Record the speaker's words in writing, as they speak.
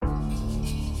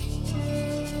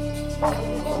Welcome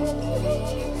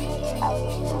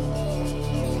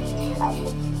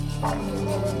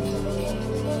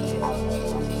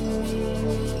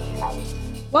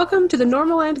to the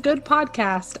Normal and Good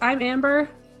podcast. I'm Amber.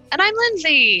 And I'm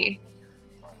Lindsay.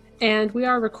 And we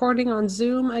are recording on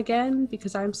Zoom again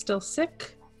because I'm still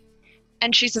sick.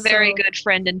 And she's a very good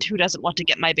friend and who doesn't want to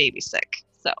get my baby sick.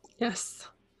 So yes.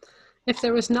 If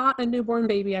there was not a newborn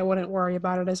baby, I wouldn't worry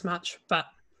about it as much. But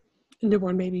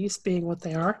newborn babies being what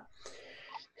they are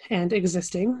and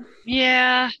existing.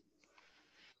 Yeah.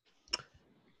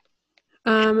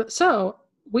 So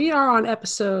we are on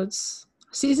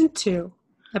season 2,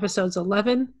 episodes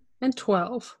 11 and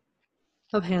 12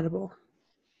 of Hannibal.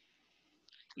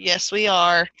 Yes, we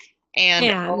are. And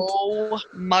oh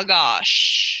my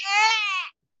gosh.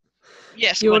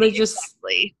 Yes, you want to just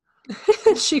exactly.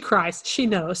 She cries. She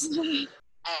knows.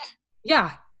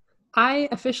 Yeah. I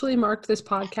officially marked this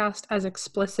podcast as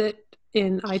explicit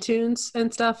in iTunes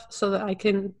and stuff so that I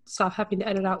can stop having to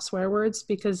edit out swear words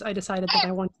because I decided that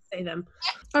I want to say them.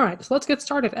 All right, so let's get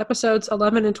started. Episodes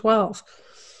 11 and 12.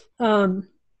 I'll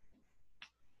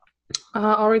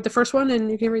read the first one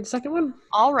and you can read the second one.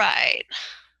 All right.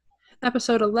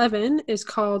 Episode 11 is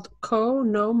called Ko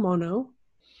no Mono,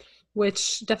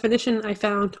 which definition I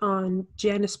found on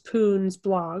Janice Poon's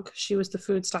blog. She was the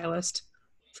food stylist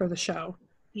for the show.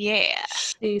 Yeah.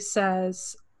 She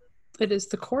says, it is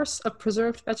the course of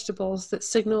preserved vegetables that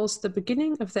signals the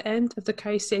beginning of the end of the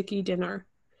kaiseki dinner.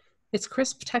 Its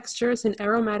crisp textures and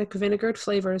aromatic vinegared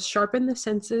flavors sharpen the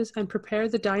senses and prepare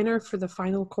the diner for the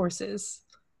final courses.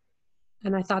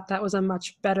 And I thought that was a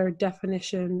much better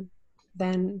definition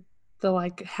than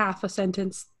the half a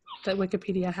sentence that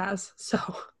Wikipedia has. So.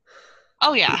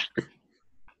 Oh, yeah.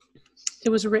 It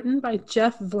was written by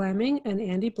Jeff Vlaming and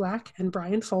Andy Black and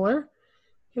Brian Fuller.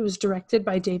 It was directed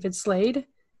by David Slade.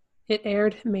 It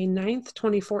aired May 9th,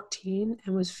 2014,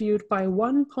 and was viewed by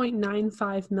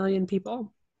 1.95 million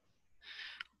people.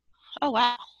 Oh,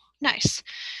 wow. Nice.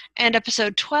 And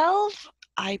episode 12,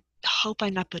 I hope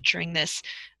I'm not butchering this,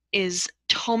 is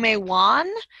Tome Wan,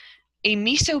 a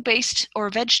miso-based or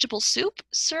vegetable soup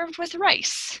served with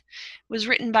rice. It was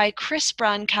written by Chris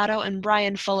Brancato and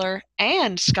Brian Fuller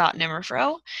and Scott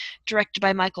Nimmerfro. Directed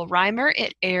by Michael Reimer.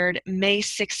 It aired May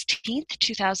 16th,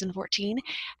 2014,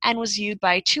 and was viewed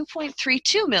by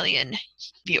 2.32 million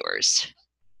viewers.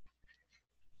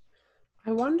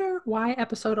 I wonder why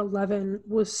episode 11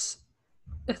 was...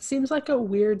 It seems like a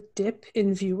weird dip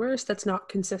in viewers that's not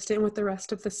consistent with the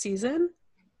rest of the season.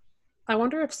 I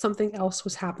wonder if something else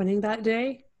was happening that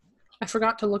day. I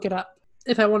forgot to look it up.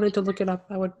 If I wanted to look it up,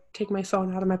 I would take my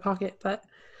phone out of my pocket, but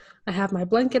I have my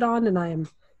blanket on and I am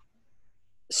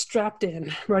strapped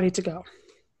in, ready to go.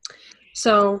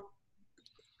 So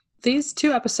these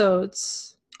 2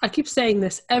 episodes, I keep saying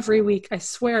this every week. I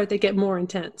swear they get more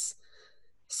intense.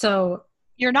 So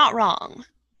you're not wrong.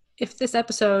 If this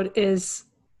episode is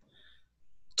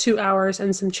 2 hours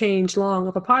and some change long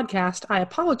of a podcast, I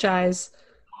apologize,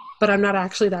 but I'm not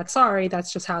actually that sorry.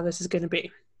 That's just how this is going to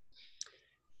be.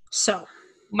 So.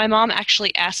 My mom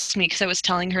actually asked me because I was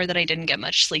telling her that I didn't get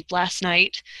much sleep last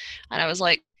night. And I was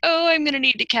like, oh, I'm going to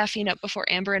need to caffeine up before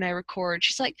Amber and I record.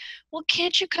 She's like, well,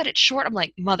 can't you cut it short? I'm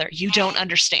like, Mother, you don't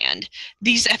understand.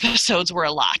 These episodes were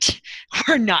a lot.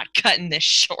 We're not cutting this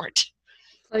short.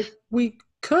 We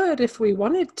could if we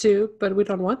wanted to, but we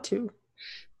don't want to.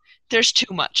 There's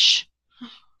too much.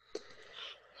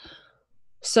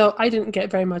 So I didn't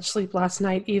get very much sleep last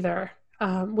night either,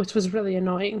 which was really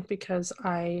annoying because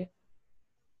I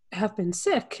have been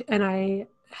sick and I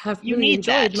have really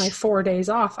enjoyed my 4 days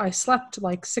off. I slept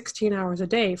 16 hours a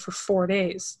day for 4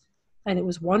 days and it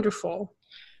was wonderful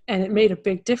and it made a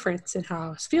big difference in how I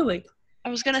was feeling.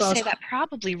 I was going to say that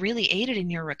probably really aided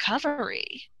in your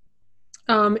recovery.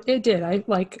 It did. I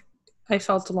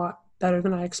felt a lot better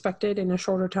than I expected in a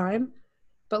shorter time.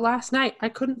 But last night, I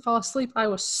couldn't fall asleep. I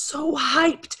was so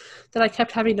hyped that I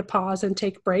kept having to pause and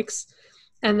take breaks.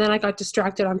 And then I got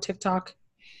distracted on TikTok.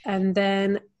 And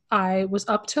then I was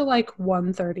up till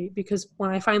 1:30 because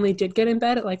when I finally did get in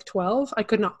bed at 12, I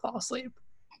could not fall asleep.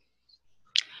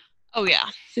 Oh, yeah.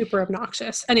 Super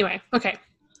obnoxious. Anyway, okay.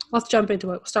 Let's jump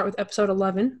into it. We'll start with episode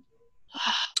 11.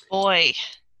 Boy.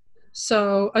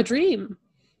 So, a dream,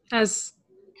 as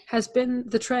has been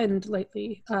the trend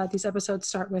lately. These episodes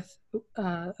start with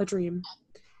a dream.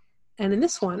 And in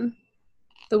this one,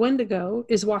 the Wendigo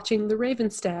is watching the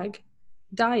Ravenstag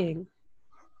dying.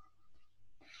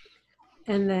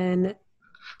 And then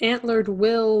antlered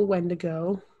Will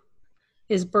Wendigo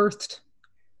is birthed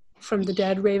from the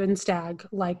dead Ravenstag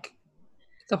like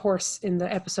the horse in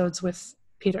the episodes with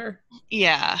Peter.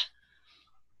 Yeah.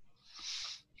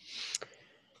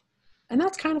 And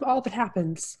that's kind of all that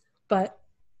happens. But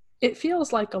it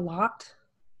feels like a lot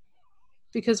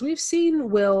because we've seen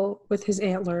Will with his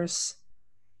antlers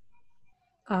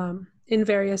in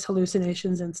various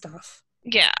hallucinations and stuff.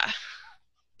 Yeah.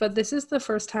 But this is the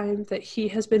first time that he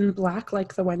has been black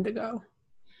like the Wendigo,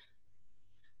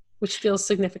 which feels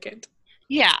significant.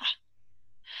 Yeah.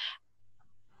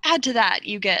 Add to that,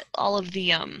 you get all of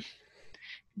the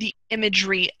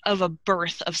imagery of a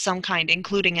birth of some kind,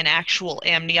 including an actual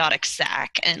amniotic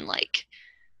sac, and like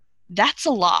that's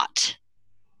a lot.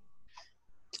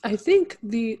 I think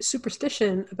the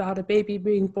superstition about a baby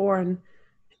being born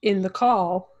in the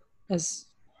call, as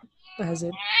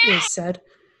it is said,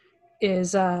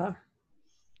 is that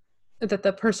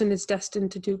the person is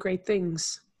destined to do great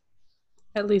things.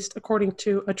 At least according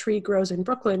to A Tree Grows in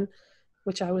Brooklyn,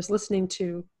 which I was listening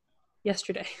to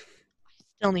yesterday.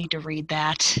 Still need to read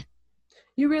that.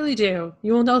 You really do.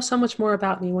 You will know so much more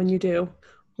about me when you do,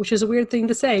 which is a weird thing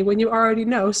to say when you already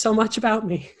know so much about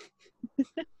me.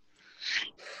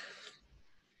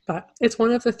 But it's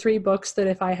one of the 3 books that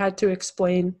if I had to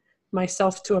explain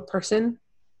myself to a person,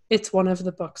 it's one of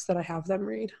the books that I have them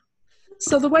read.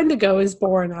 So the Wendigo is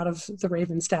born out of the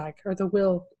Raven Stag, or the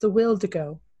will to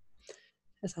go,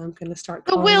 as I'm going to start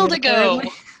calling the will it. To go.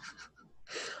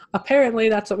 Apparently,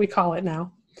 that's what we call it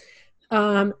now.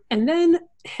 And then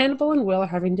Hannibal and Will are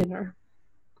having dinner.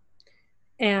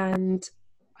 And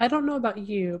I don't know about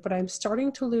you, but I'm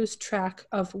starting to lose track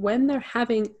of when they're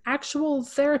having actual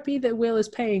therapy that Will is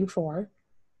paying for,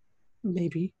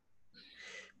 maybe,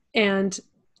 and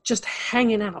just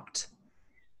hanging out.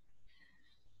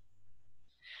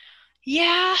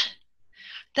 Yeah,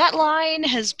 that line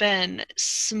has been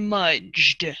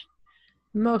smudged.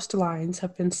 Most lines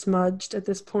have been smudged at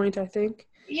this point, I think.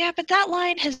 Yeah, but that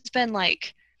line has been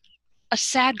like a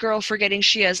sad girl forgetting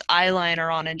she has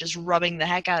eyeliner on and just rubbing the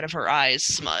heck out of her eyes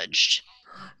smudged.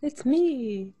 It's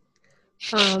me.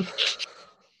 I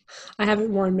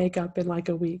haven't worn makeup in like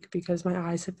a week because my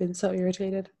eyes have been so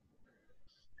irritated.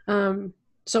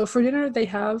 So for dinner they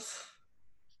have,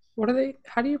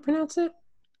 how do you pronounce it?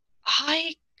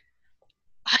 I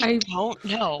don't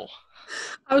know.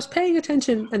 I was paying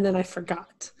attention and then I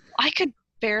forgot. I could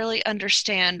barely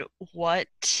understand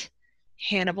what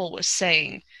Hannibal was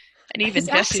saying. And even his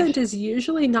accent is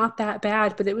usually not that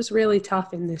bad, but it was really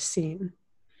tough in this scene.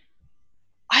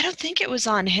 I don't think it was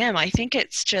on him. I think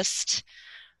it's just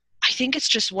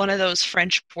one of those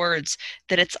French words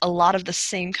that it's a lot of the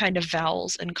same kind of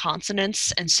vowels and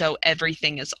consonants, and so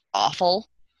everything is awful.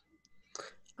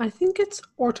 I think it's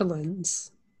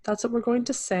ortolans. That's what we're going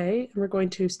to say, and we're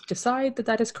going to decide that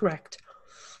that is correct.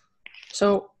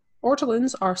 So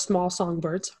ortolans are small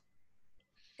songbirds,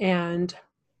 and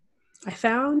I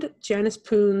found Janice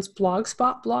Poon's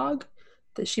Blogspot blog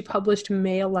that she published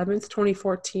May 11th,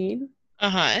 2014.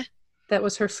 Uh-huh. That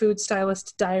was her food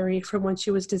stylist diary from when she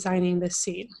was designing this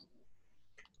scene.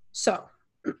 So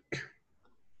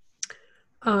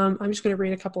I'm just going to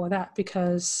read a couple of that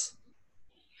because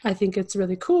I think it's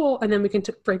really cool, and then we can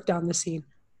break down the scene.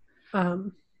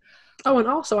 And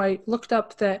also I looked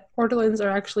up that ortolans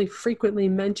are actually frequently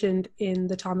mentioned in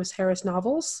the Thomas Harris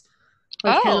novels.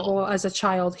 Like Hannibal as a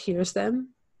child hears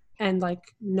them and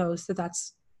like knows that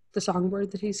that's the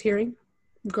songbird that he's hearing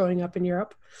growing up in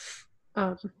Europe.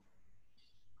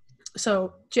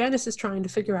 So Janice is trying to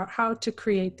figure out how to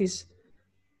create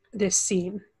this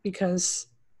scene because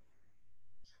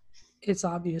it's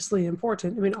obviously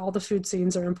important. I mean, all the food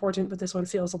scenes are important, but this one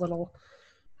feels a little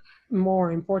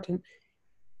more important.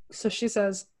 So she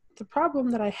says, the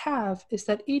problem that I have is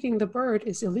that eating the bird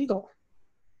is illegal.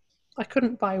 I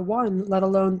couldn't buy one, let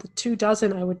alone the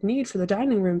 24 I would need for the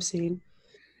dining room scene.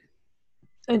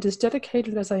 And as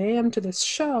dedicated as I am to this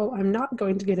show, I'm not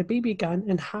going to get a BB gun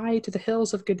and hie to the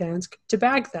hills of Gdansk to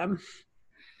bag them.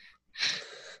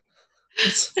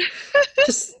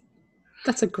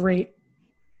 That's a great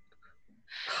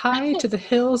hie to the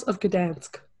hills of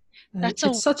Gdansk.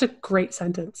 It's such a great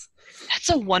sentence. That's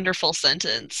a wonderful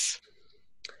sentence.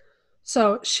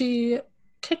 So she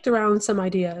kicked around some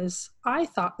ideas. I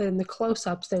thought that in the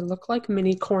close-ups they look like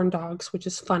mini corn dogs, which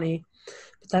is funny,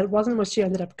 but that wasn't what she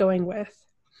ended up going with.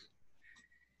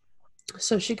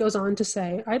 So she goes on to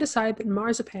say, I decide that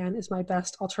marzipan is my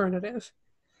best alternative.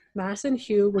 Mass and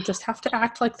Hugh will just have to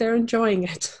act like they're enjoying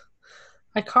it.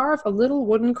 I carve a little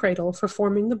wooden cradle for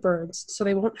forming the birds so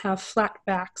they won't have flat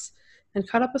backs, and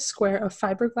cut up a square of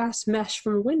fiberglass mesh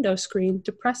from a window screen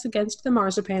to press against the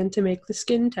marzipan to make the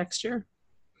skin texture.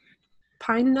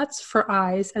 Pine nuts for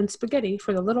eyes and spaghetti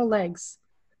for the little legs.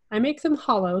 I make them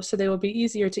hollow so they will be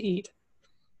easier to eat.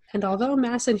 And although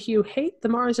Mass and Hugh hate the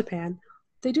marzipan,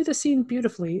 They do the scene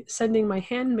beautifully, sending my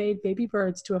handmade baby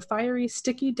birds to a fiery,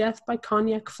 sticky death by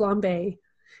cognac flambe,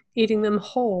 eating them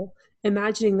whole,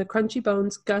 imagining the crunchy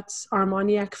bones, guts,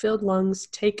 Armagnac-filled lungs,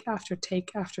 take after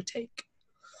take after take.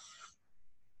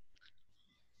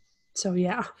 So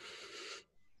yeah.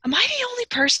 Am I the only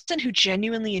person who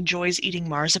genuinely enjoys eating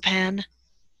marzipan?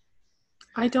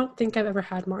 I don't think I've ever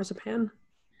had marzipan.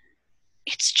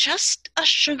 It's just a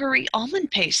sugary almond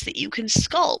paste that you can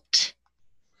sculpt.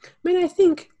 I mean, I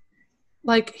think,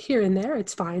 like, here and there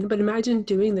it's fine, but imagine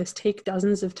doing this take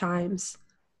dozens of times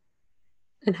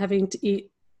and having to eat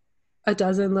a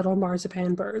dozen little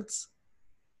marzipan birds.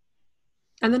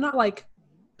 And they're not, like,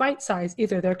 bite-sized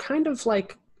either. They're kind of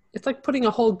like, it's like putting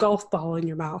a whole golf ball in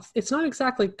your mouth. It's not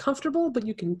exactly comfortable, but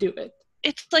you can do it.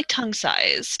 It's like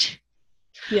tongue-sized.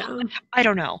 Yeah. I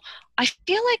don't know. I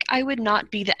feel like I would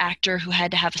not be the actor who had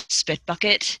to have a spit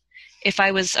bucket if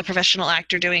I was a professional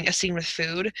actor doing a scene with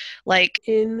food. Like,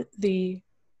 In the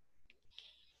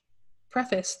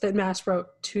preface that Mass wrote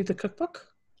to the cookbook,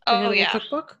 the Hannibal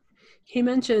cookbook, he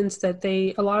mentions that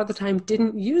they, a lot of the time,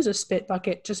 didn't use a spit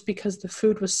bucket just because the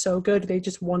food was so good, they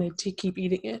just wanted to keep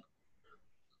eating it.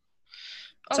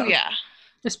 Oh, So, yeah.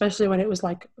 Especially when it was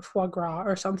like foie gras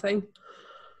or something.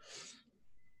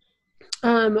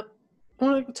 I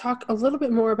want to talk a little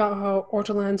bit more about how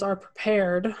ortolans are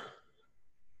prepared.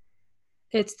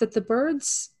 It's that the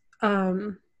birds,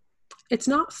 it's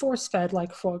not force-fed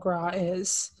like foie gras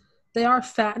is. They are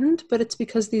fattened, but it's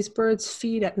because these birds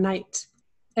feed at night,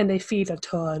 and they feed a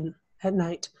ton at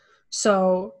night.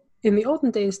 So in the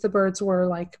olden days, the birds were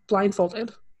like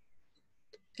blindfolded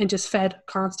and just fed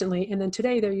constantly. And then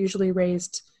today they're usually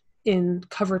raised in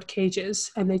covered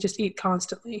cages and they just eat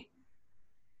constantly.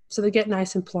 So they get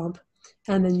nice and plump.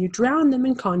 And then you drown them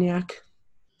in cognac,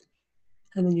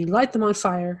 and then you light them on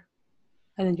fire,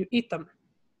 and then you eat them.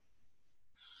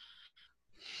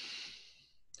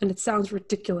 And it sounds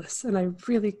ridiculous, and I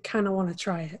really kind of want to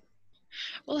try it.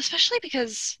 Well, especially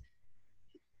because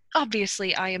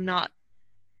obviously I am not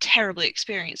terribly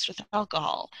experienced with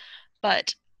alcohol,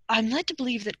 but I'm led to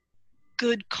believe that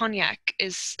good cognac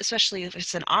is, especially if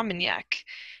it's an Armagnac,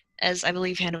 as I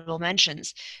believe Hannibal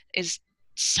mentions, is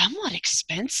somewhat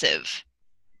expensive.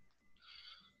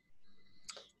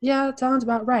 Yeah, that sounds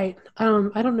about right. I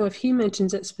don't know if he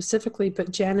mentions it specifically,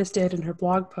 but Janice did in her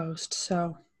blog post.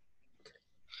 So,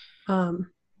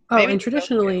 Maybe and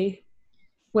traditionally,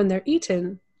 when they're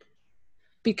eaten,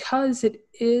 because it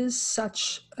is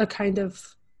such a kind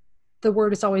of, the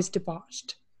word is always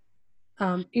debauched.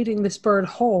 Eating this bird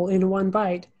whole in one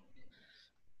bite,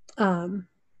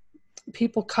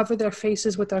 people cover their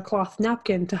faces with their cloth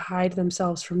napkin to hide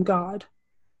themselves from God.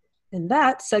 And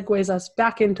that segues us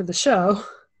back into the show,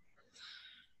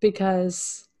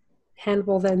 because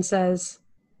Hannibal then says,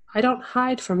 I don't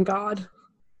hide from God.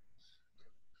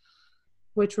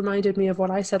 Which reminded me of what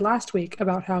I said last week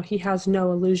about how he has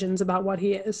no illusions about what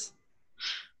he is.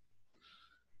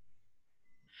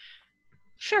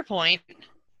 Fair point.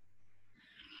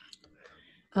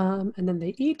 And then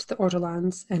they eat the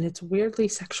ortolans, and it's weirdly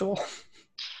sexual.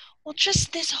 Well,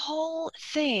 just this whole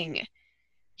thing.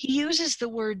 He uses the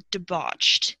word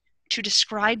debauched to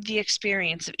describe the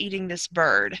experience of eating this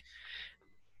bird,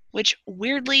 which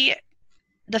weirdly,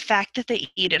 the fact that they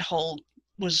eat it whole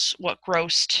was what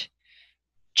grossed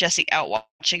Jesse out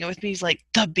watching it with me. He's like,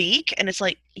 the beak? And it's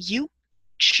like, you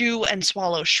chew and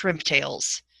swallow shrimp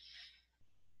tails.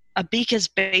 A beak is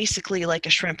basically like a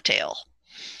shrimp tail.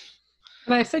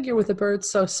 And I figure with a bird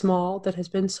so small that has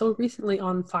been so recently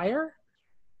on fire,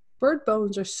 bird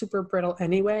bones are super brittle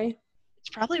anyway. It's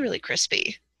probably really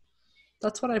crispy.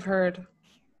 That's what I've heard.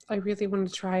 I really want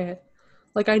to try it.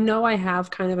 Like, I know I have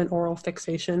kind of an oral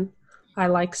fixation. I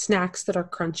like snacks that are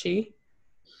crunchy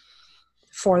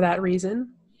for that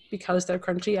reason. Because they're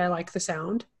crunchy, I like the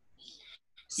sound.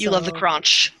 You love the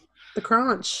crunch. The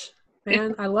crunch.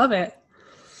 Man, I love it.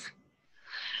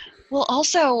 Well,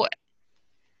 also,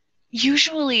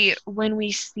 usually when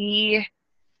we see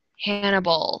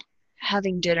Hannibal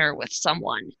having dinner with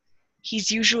someone, he's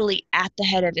usually at the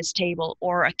head of his table,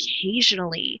 or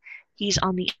occasionally he's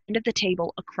on the end of the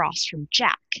table across from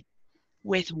Jack.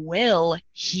 With Will,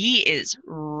 he is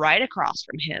right across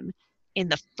from him in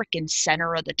the frickin'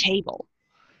 center of the table.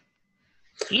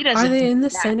 He doesn't. Are they in the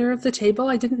center of the table?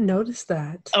 I didn't notice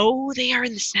that. Oh, they are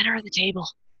in the center of the table.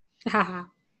 But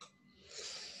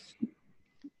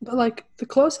like the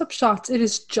close-up shots, it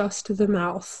is just the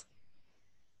mouth.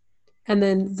 And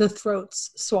then the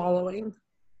throat's swallowing.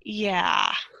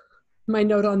 Yeah. My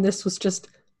note on this was just,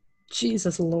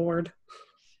 Jesus Lord.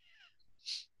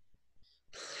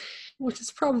 Which is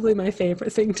probably my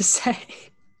favorite thing to say.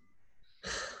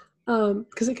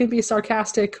 because it can be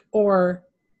sarcastic or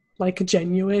like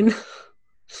genuine.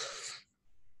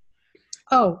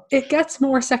 Oh, it gets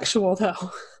more sexual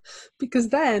though, because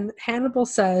then Hannibal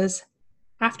says,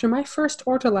 after my first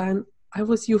Ortolan, I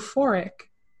was euphoric.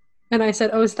 And I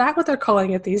said, oh, is that what they're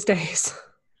calling it these days?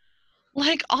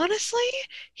 Like, honestly,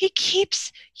 he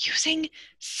keeps using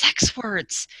sex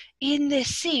words in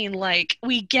this scene. Like,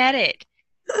 we get it.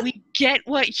 We get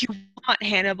what you want,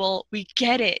 Hannibal. We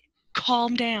get it.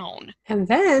 Calm down. And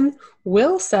then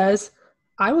Will says,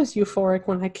 I was euphoric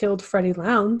when I killed Freddie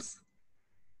Lounds.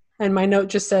 And my note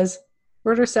just says,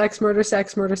 murder, sex, murder,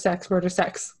 sex, murder, sex, murder,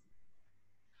 sex.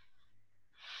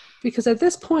 Because at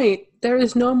this point, there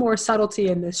is no more subtlety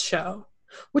in this show,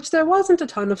 which there wasn't a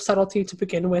ton of subtlety to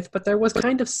begin with, but there was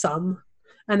kind of some,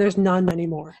 and there's none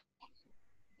anymore.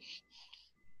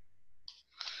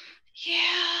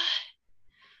 Yeah.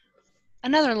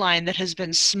 Another line that has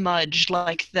been smudged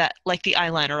like that, like the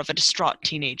eyeliner of a distraught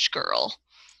teenage girl.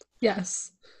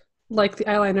 Yes. Like the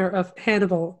eyeliner of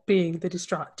Hannibal being the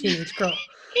distraught teenage girl.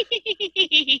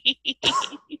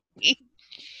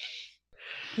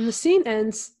 And the scene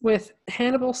ends with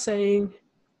Hannibal saying,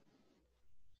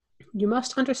 you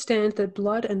must understand that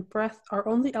blood and breath are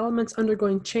only elements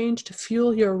undergoing change to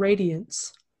fuel your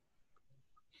radiance.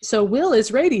 So Will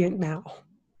is radiant now.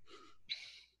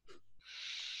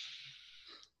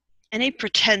 Any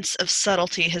pretense of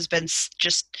subtlety has been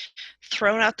just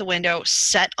thrown out the window,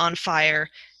 set on fire,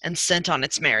 and sent on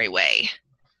its merry way.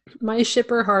 My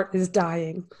shipper heart is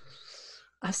dying.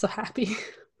 I'm so happy.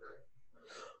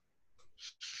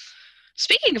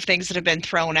 Speaking of things that have been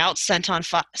thrown out, set on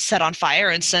fire,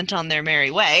 and sent on their merry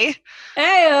way.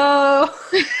 Ayo!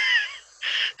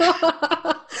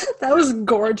 That was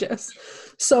gorgeous.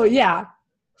 So yeah,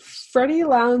 Freddie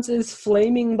Lounds'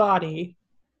 flaming body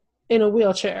in a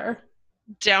wheelchair.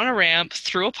 Down a ramp,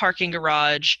 through a parking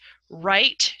garage,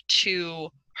 right to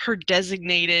her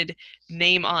designated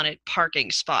name on it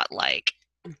parking spot. Like,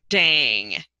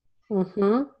 dang.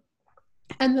 Mm-hmm.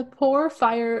 And the poor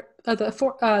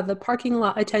the parking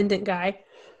lot attendant guy,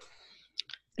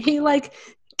 he like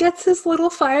gets his little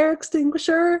fire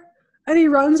extinguisher and he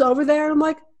runs over there and I'm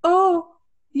like, oh,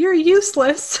 you're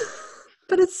useless.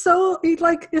 But it's so, he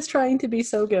like is trying to be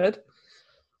so good.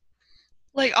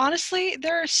 Like, honestly,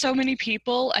 there are so many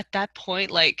people at that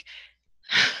point, like,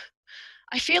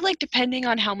 I feel like depending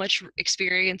on how much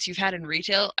experience you've had in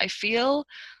retail, I feel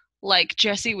like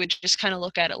Jesse would just kind of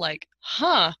look at it like,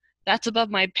 huh, that's above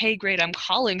my pay grade. I'm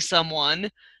calling someone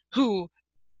who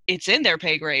it's in their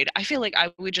pay grade. I feel like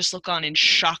I would just look on in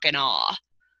shock and awe.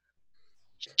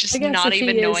 Just not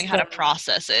even knowing how to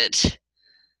process it.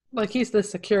 Like, he's the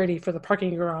security for the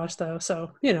parking garage, though,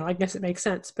 so, you know, I guess it makes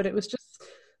sense. But it was just,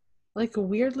 like,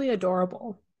 weirdly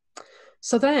adorable.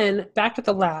 So then, back at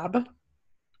the lab,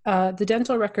 the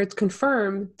dental records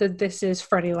confirm that this is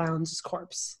Freddie Lounds'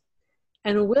 corpse.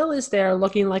 And Will is there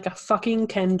looking like a fucking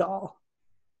Ken doll.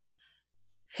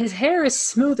 His hair is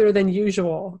smoother than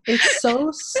usual. It's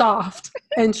so soft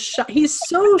and he's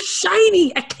so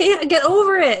shiny. I can't get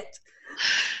over it.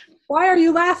 Why are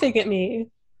you laughing at me?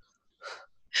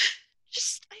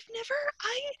 It's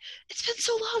been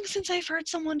so long since I've heard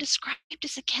someone described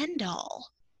as a Ken doll.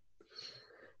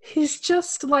 He's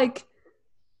just like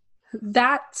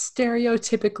that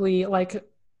stereotypically like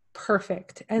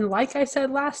perfect. And like I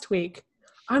said last week,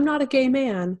 I'm not a gay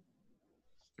man,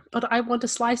 but I want a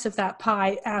slice of that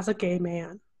pie as a gay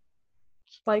man.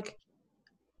 Like,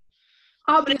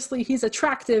 obviously he's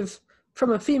attractive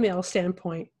from a female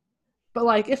standpoint, but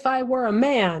like if I were a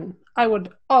man, I would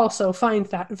also find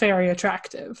that very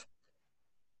attractive.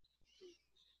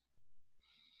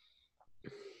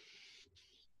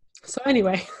 So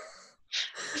anyway,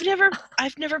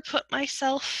 I've never put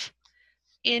myself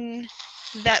in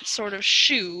that sort of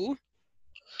shoe.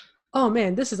 Oh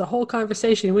man, this is a whole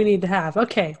conversation we need to have.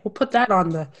 Okay, we'll put that on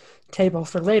the table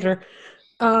for later.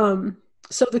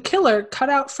 So the killer cut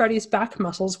out Freddy's back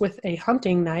muscles with a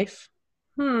hunting knife.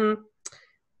 And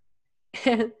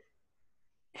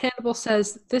Hannibal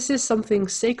says, this is something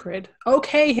sacred.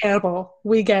 Okay, Hannibal,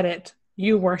 we get it.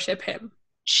 You worship him.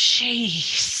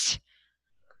 Jeez.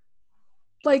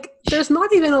 Like, there's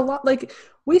not even a lot. Like,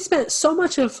 we spent so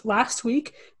much of last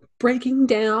week breaking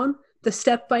down the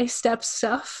step-by-step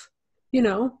stuff, you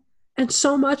know, and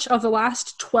so much of the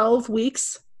last 12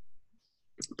 weeks,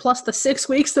 plus the 6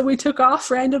 weeks that we took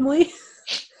off randomly.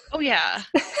 Oh, yeah.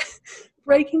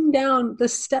 Breaking down the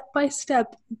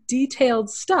step-by-step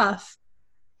detailed stuff.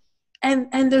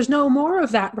 And there's no more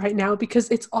of that right now because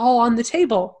it's all on the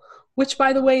table, which,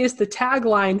 by the way, is the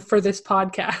tagline for this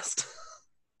podcast.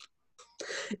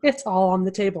 It's all on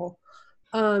the table.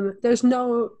 there's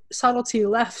no subtlety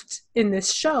left in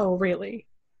this show, really.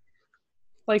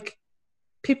 Like,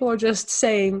 people are just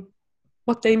saying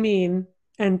what they mean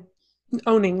and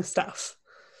owning stuff.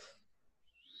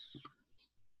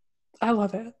 I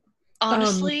love it.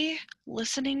 Honestly,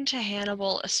 listening to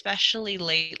Hannibal, especially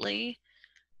lately,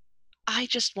 I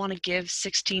just want to give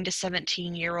 16 to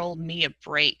 17-year-old me a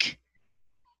break.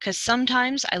 Because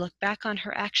sometimes I look back on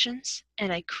her actions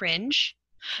and I cringe.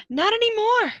 Not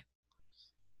anymore.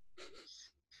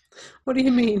 What do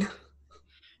you mean?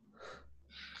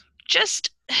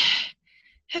 Just,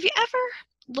 have you ever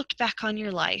looked back on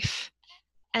your life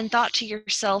and thought to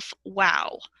yourself,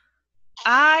 wow,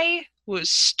 I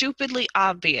was stupidly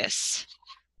obvious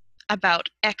about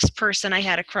X person I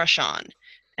had a crush on.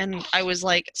 And I was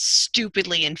like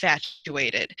stupidly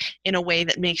infatuated in a way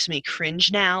that makes me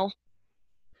cringe now.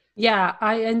 Yeah,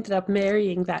 I ended up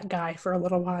marrying that guy for a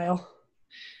little while.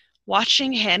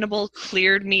 Watching Hannibal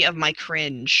cleared me of my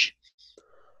cringe.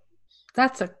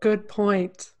 That's a good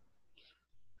point.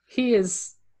 He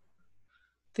is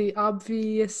the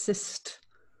obviousest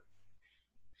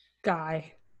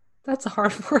guy. That's a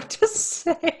hard word to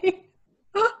say.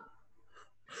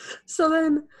 So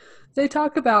then they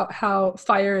talk about how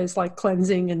fire is like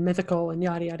cleansing and mythical and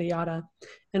yada, yada, yada.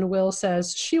 And Will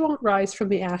says she won't rise from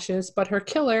the ashes, but her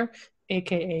killer,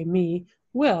 aka me,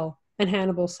 will. And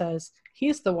Hannibal says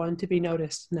he's the one to be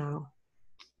noticed now.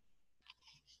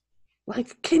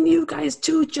 Like, can you guys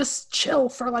two just chill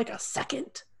for like a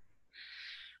second?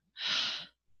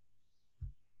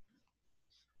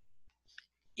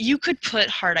 You could put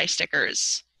hard eye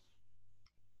stickers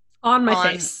On my on,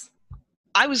 face.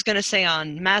 I was going to say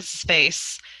on Maz's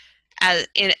face, as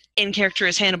in character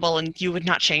as Hannibal, and you would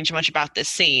not change much about this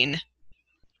scene.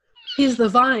 He's the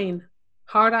vine.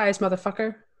 Hard eyes,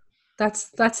 motherfucker.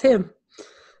 That's him.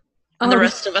 And the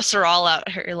rest of us are all out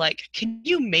here like, can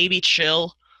you maybe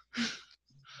chill?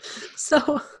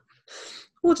 So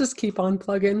we'll just keep on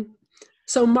plugging.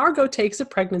 So Margot takes a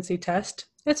pregnancy test.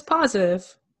 It's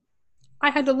positive. I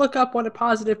had to look up what a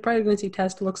positive pregnancy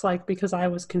test looks like because I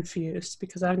was confused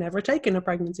because I've never taken a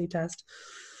pregnancy test.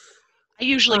 I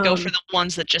usually go for the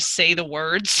ones that just say the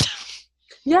words.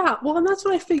 Yeah, well, and that's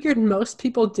what I figured most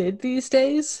people did these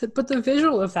days. But the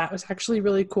visual of that was actually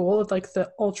really cool, of like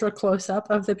the ultra close up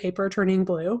of the paper turning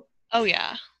blue. Oh,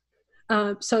 yeah.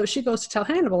 So she goes to tell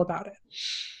Hannibal about it.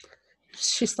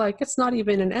 She's like, it's not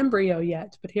even an embryo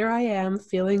yet, but here I am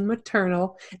feeling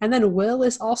maternal. And then Will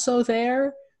is also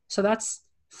there. So that's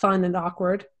fun and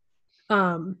awkward.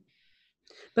 But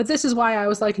this is why I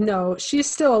was like, no, she's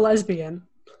still a lesbian.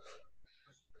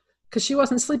 Because she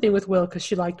wasn't sleeping with Will because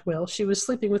she liked Will. She was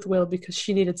sleeping with Will because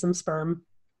she needed some sperm.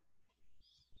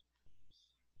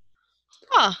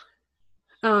 Huh.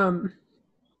 Um,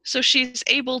 So she's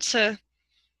able to...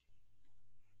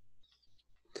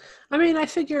 I mean, I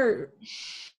figure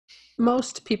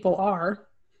most people are.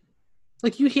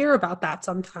 Like, you hear about that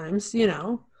sometimes, you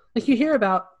know? Like, you hear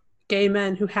about gay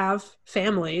men who have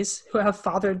families, who have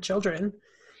fathered children,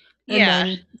 and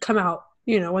then come out,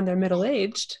 you know, when they're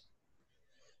middle-aged,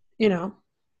 you know?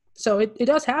 So it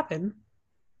does happen.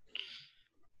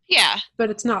 Yeah. But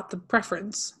it's not the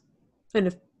preference. And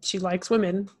if she likes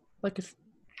women, like if...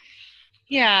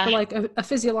 Yeah. But like a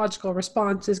physiological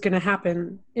response is going to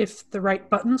happen if the right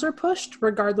buttons are pushed,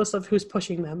 regardless of who's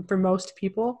pushing them for most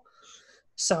people.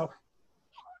 So...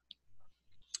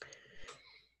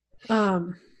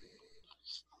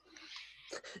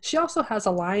 she also has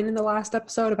a line in the last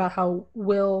episode about how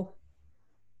Will,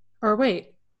 or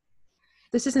wait,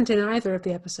 this isn't in either of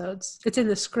the episodes. It's in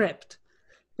the script.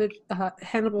 But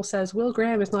Hannibal says Will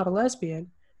Graham is not a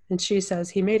lesbian, and she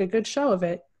says he made a good show of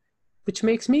it, which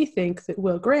makes me think that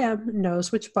Will Graham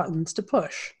knows which buttons to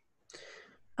push.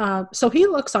 So he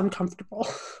looks uncomfortable.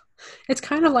 It's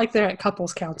kind of like they're at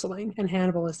couples counseling, and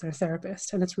Hannibal is their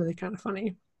therapist, and it's really kind of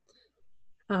funny.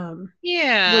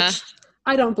 Yeah. Which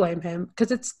I don't blame him,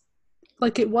 because it's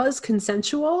like it was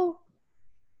consensual,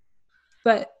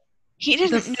 but he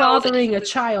didn't the fathering a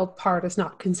child part is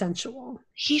not consensual.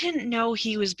 He didn't know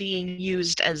he was being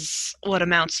used as what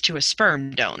amounts to a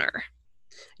sperm donor.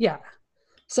 Yeah.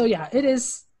 So yeah, it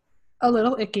is a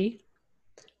little icky.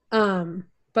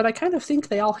 But I kind of think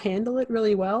they all handle it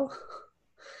really well.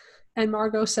 And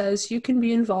Margot says you can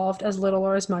be involved as little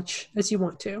or as much as you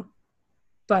want to,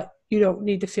 but you don't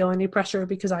need to feel any pressure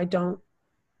because I don't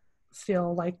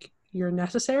feel like you're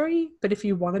necessary. But if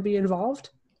you want to be involved,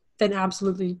 then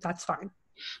absolutely that's fine.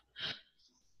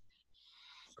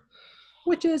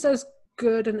 Which is as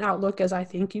good an outlook as I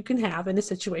think you can have in a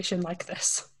situation like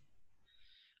this.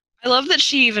 I love that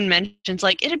she even mentions,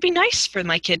 like, it'd be nice for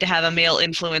my kid to have a male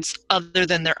influence other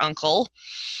than their uncle.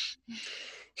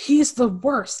 He's the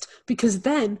worst because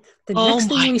then the Oh next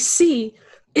thing my. we see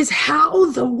is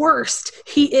how the worst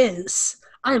he is.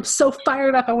 I am so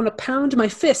fired up. I want to pound my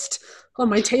fist on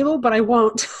my table, but I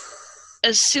won't.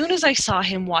 As soon as I saw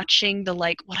him watching the,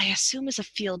 like, what I assume is a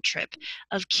field trip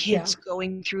of Yeah. kids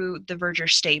going through the Verger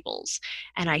stables,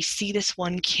 and I see this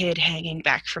one kid hanging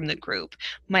back from the group,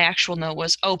 my actual note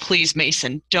was, oh, please,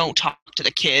 Mason, don't talk to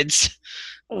the kids.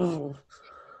 Oh.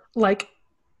 Like,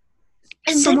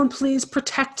 And then someone please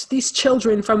protect these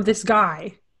children from this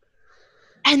guy.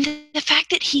 And the fact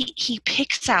that he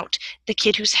picks out the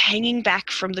kid who's hanging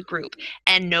back from the group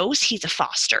and knows he's a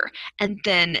foster and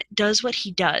then does what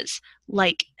he does.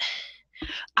 Like,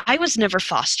 I was never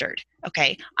fostered,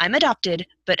 okay? I'm adopted,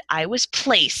 but I was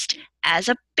placed as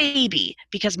a baby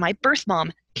because my birth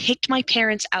mom picked my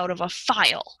parents out of a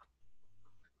file.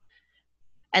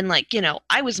 And, like,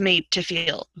 I was made to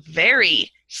feel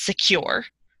very secure.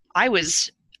 It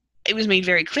was made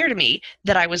very clear to me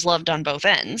that I was loved on both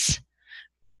ends.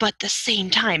 But at the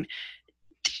same time,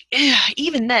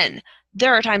 even then,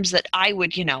 there are times that I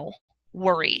would,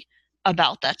 worry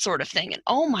about that sort of thing. And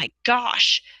oh my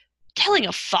gosh, telling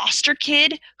a foster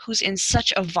kid who's in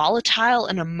such a volatile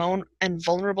and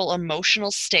vulnerable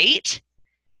emotional state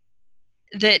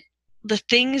that the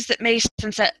things that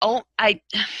Mason said,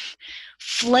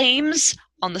 flames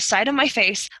on the side of my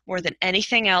face more than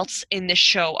anything else in this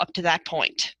show up to that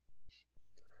point.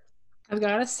 I've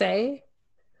got to say,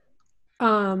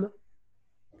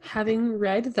 having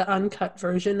read the uncut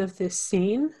version of this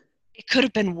scene, It could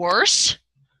have been worse.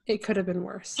 it could have been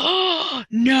worse. Oh,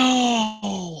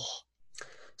 no.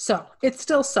 So it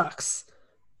still sucks,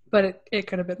 but it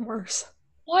could have been worse.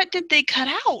 What did they cut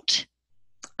out?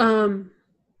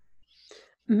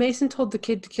 Mason told the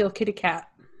kid to kill Kitty Cat.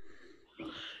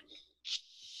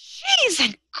 Jeez,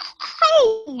 and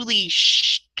holy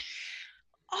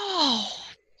oh.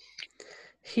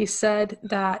 He said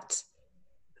that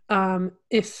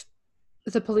if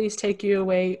the police take you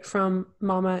away from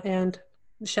Mama and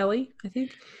Shelly, I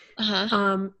think,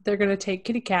 they're going to take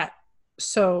Kitty Cat.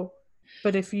 So,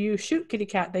 but if you shoot Kitty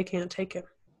Cat, they can't take him.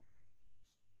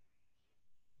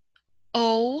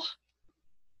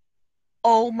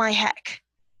 Oh my heck.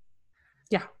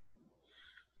 Yeah.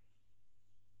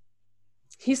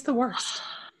 He's the worst.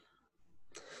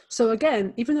 So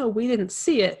again, even though we didn't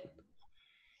see it,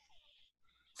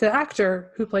 the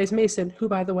actor who plays Mason, who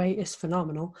by the way is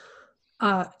phenomenal,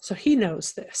 so he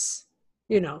knows this.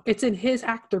 It's in his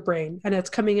actor brain and it's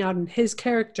coming out in his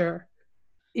character,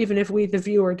 even if we, the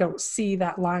viewer, don't see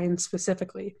that line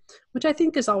specifically, which I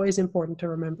think is always important to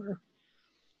remember.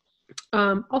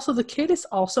 Also, the kid is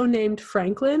also named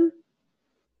Franklin,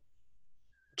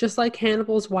 just like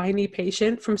Hannibal's whiny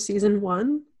patient from season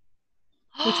 1,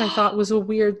 which I thought was a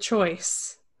weird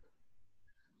choice.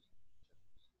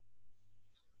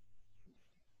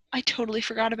 I totally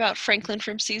forgot about Franklin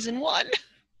from season 1.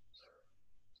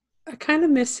 I kind of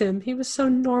miss him. He was so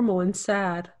normal and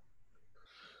sad.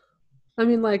 I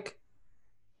mean, like,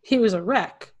 he was a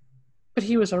wreck, but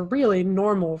he was a really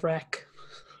normal wreck.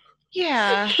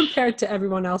 Yeah. Compared to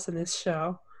everyone else in this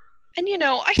show. And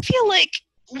I feel like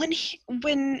when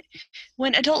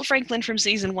adult Franklin from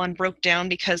season 1 broke down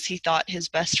because he thought his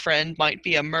best friend might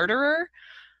be a murderer,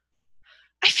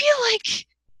 I feel like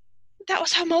that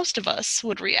was how most of us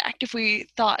would react if we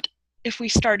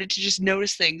started to just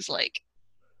notice things like,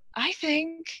 I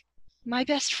think my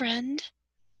best friend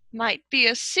might be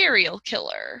a serial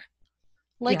killer.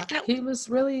 Like, yeah, he was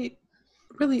really,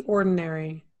 really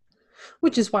ordinary,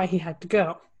 which is why he had to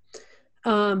go.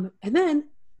 And then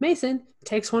Mason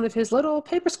takes one of his little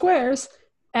paper squares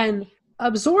and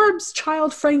absorbs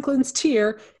child Franklin's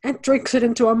tear and drinks it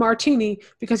into a martini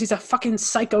because he's a fucking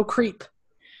psycho creep.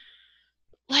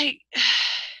 Like,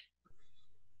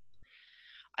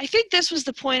 I think this was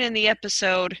the point in the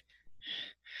episode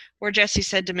where Jesse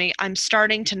said to me, I'm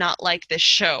starting to not like this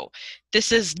show.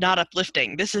 This is not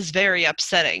uplifting. This is very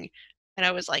upsetting. And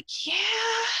I was like,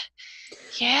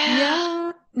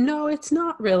 yeah. No, it's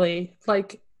not really.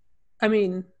 Like, I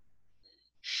mean,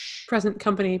 present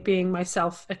company being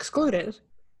myself excluded,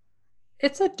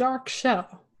 it's a dark show.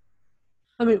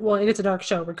 I mean, well, it's a dark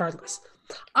show regardless.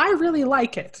 I really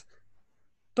like it,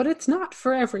 but it's not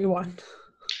for everyone.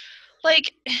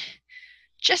 Like,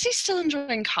 Jesse's still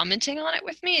enjoying commenting on it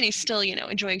with me, and he's still,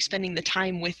 enjoying spending the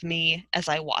time with me as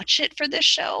I watch it for this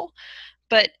show.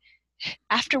 But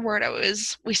afterward,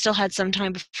 we still had some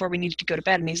time before we needed to go to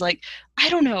bed, and he's like, I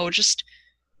don't know, just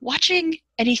watching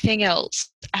anything else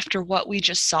after what we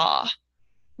just saw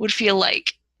would feel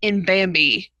like in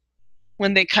Bambi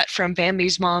when they cut from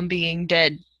Bambi's mom being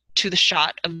dead to the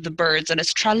shot of the birds, and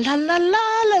it's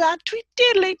tra-la-la-la-la-la,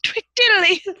 tweet-diddly,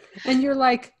 tweet-diddly. And you're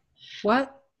like,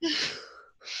 what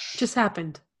just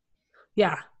happened?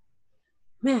 Yeah.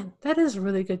 Man, that is a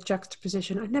really good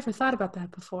juxtaposition. I never thought about that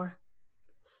before.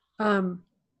 That's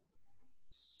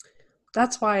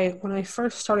why when I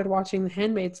first started watching The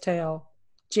Handmaid's Tale,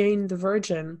 Jane the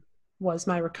Virgin was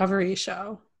my recovery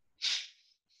show.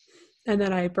 And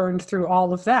then I burned through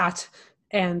all of that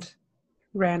and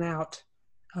ran out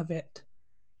of it.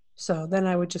 So then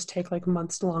I would just take like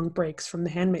months-long breaks from The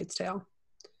Handmaid's Tale.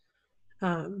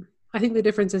 I think the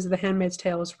difference is The Handmaid's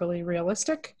Tale is really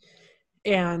realistic,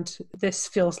 and this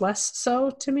feels less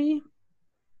so to me.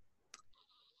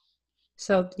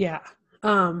 So yeah.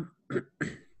 So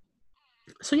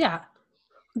yeah,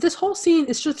 this whole scene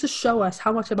is just to show us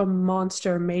how much of a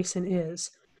monster Mason is,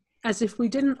 as if we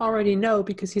didn't already know,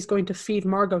 because he's going to feed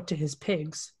Margot to his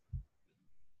pigs.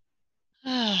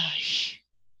 In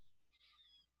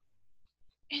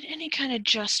any kind of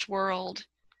just world,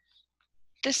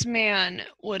 this man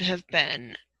would have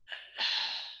been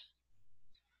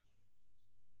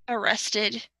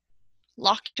arrested,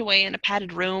 locked away in a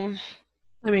padded room.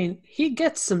 I mean, he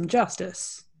gets some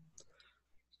justice.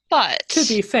 But to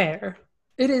be fair,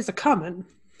 it is a common.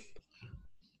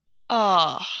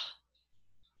 But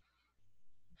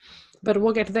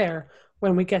we'll get there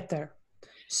when we get there.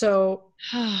 So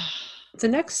the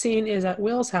next scene is at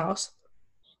Will's house.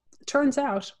 Turns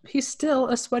out he's still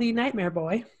a sweaty nightmare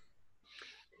boy.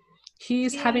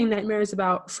 He's having nightmares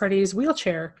about Freddy's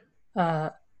wheelchair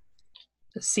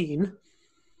scene.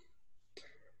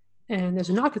 And there's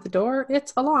a knock at the door.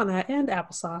 It's Alana and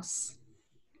Applesauce.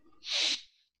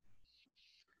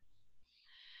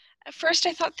 At first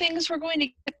I thought things were going to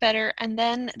get better, and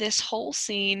then this whole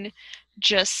scene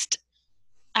just,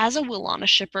 as a Willana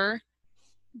shipper,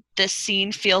 this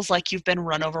scene feels like you've been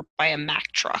run over by a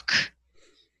Mack truck.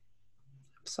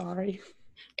 Sorry.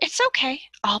 It's okay.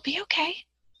 I'll be okay.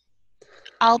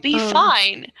 I'll be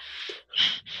fine.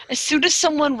 As soon as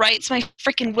someone writes my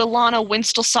freaking Willana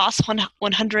Winstel Sauce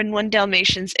 101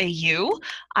 Dalmatians AU,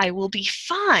 I will be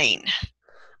fine.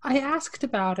 I asked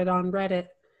about it on Reddit,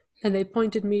 and they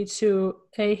pointed me to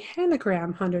a Hanagram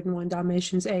 101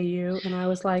 Dalmatians AU, and I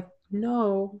was like,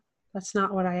 no, that's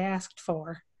not what I asked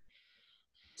for.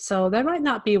 So there might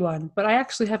not be one, but I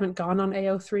actually haven't gone on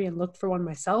AO3 and looked for one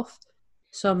myself,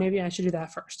 so maybe I should do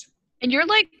that first. And you're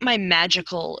like my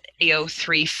magical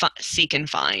AO3 seek and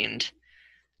find.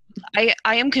 I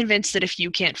am convinced that if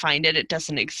you can't find it, it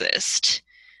doesn't exist.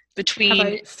 Have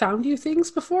I found you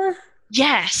things before?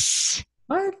 Yes.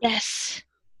 What? Yes.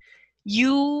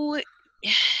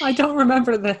 I don't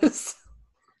remember this.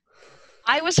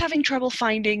 I was having trouble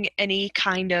finding any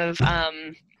kind of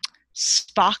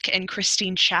Spock and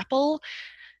Christine Chapel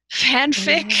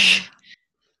fanfic.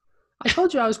 I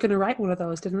told you I was going to write one of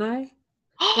those, didn't I?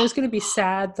 It was going to be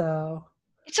sad, though.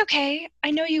 It's okay. I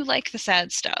know you like the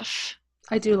sad stuff.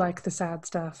 I do like the sad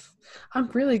stuff. I'm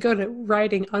really good at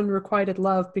writing unrequited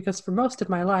love because for most of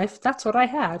my life, that's what I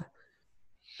had.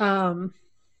 I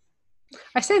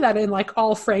say that in like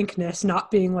all frankness,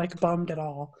 not being like bummed at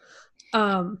all.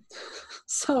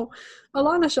 So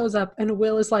Alana shows up and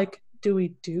Will is like, do we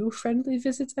do friendly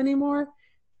visits anymore?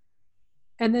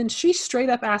 And then she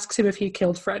straight up asks him if he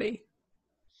killed Freddy.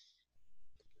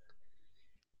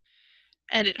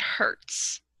 And it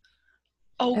hurts.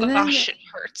 Oh gosh, it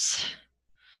hurts.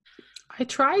 I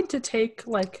tried to take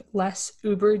like less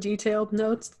uber detailed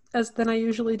notes than I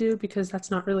usually do because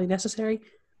that's not really necessary.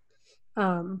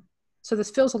 So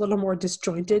this feels a little more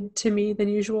disjointed to me than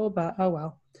usual, but oh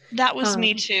well. That was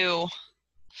me too.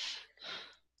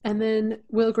 And then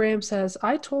Will Graham says,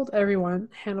 I told everyone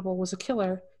Hannibal was a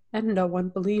killer and no one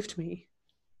believed me.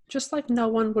 Just like no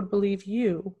one would believe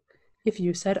you if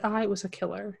you said I was a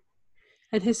killer.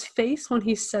 And his face when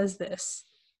he says this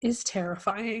is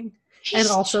terrifying and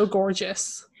also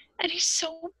gorgeous. And he's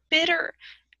so bitter.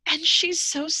 And she's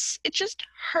so... It just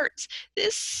hurts.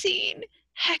 This scene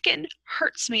heckin'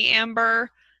 hurts me, Amber.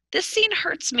 This scene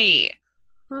hurts me.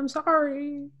 I'm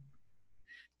sorry.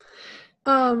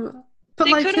 But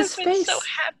they like could his have been face... so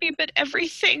happy, but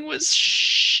everything was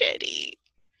shitty.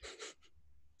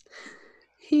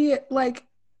 He's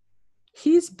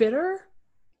bitter,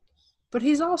 but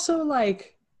he's also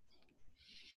like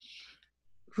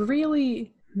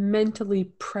really mentally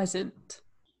present.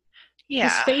 Yeah.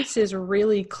 His face is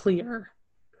really clear.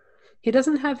 He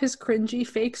doesn't have his cringy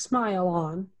fake smile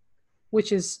on,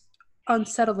 which is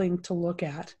unsettling to look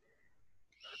at.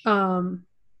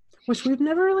 Which we've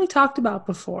never really talked about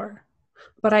before,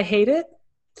 but I hate it.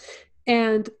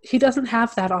 And he doesn't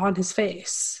have that on his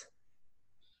face.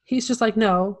 He's just like,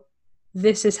 no,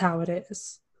 this is how it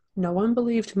is. No one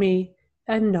believed me,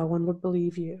 and no one would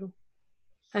believe you.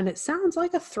 And it sounds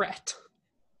like a threat.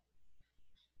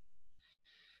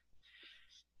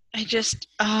 I just,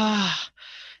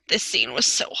 this scene was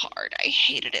so hard. I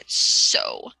hated it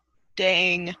so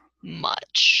dang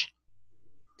much.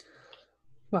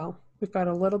 Well, we've got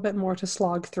a little bit more to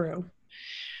slog through.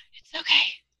 It's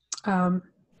okay.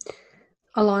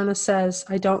 Alana says,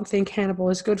 I don't think Hannibal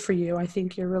is good for you. I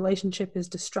think your relationship is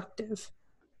destructive.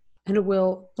 And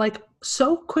Will, like,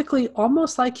 so quickly,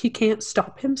 almost like he can't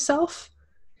stop himself,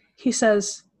 he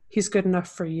says, he's good enough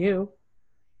for you.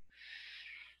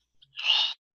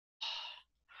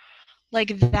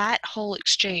 Like, that whole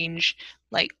exchange,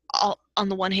 like, on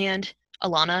the one hand,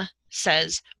 Alana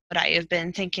says what I have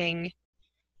been thinking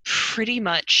pretty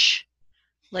much,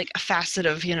 like, a facet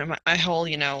of, my whole,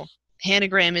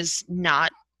 Hanagram is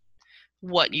not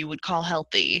what you would call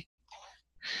healthy.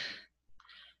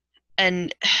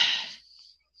 And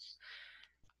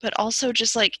but also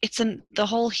just like it's in the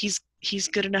whole he's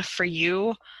good enough for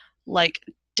you, like,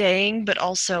 dang, but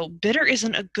also bitter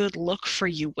isn't a good look for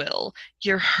you, Will.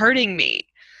 You're hurting me.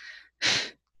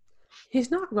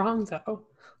 He's not wrong though.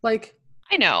 Like,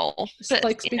 I know, but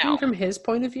like, speaking from his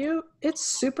point of view, it's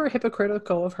super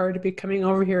hypocritical of her to be coming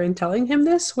over here and telling him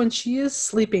this when she is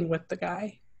sleeping with the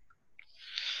guy.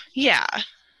 Yeah.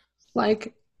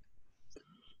 Like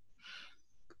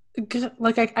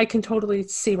I can totally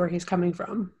see where he's coming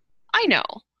from. I know.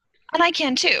 And I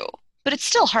can too. But it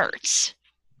still hurts.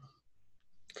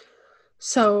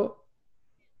 So,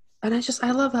 and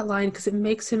I love that line because it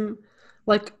makes him,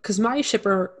 like, because my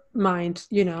shipper mind,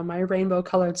 my rainbow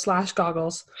colored slash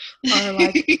goggles are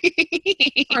like,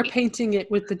 are painting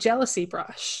it with the jealousy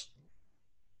brush.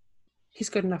 He's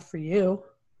good enough for you.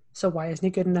 So why isn't he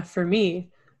good enough for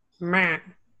me? Meh.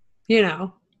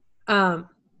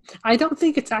 I don't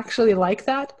think it's actually like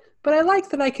that, but I like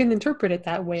that I can interpret it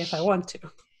that way if I want to.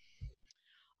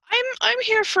 I'm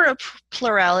here for a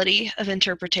plurality of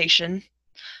interpretation.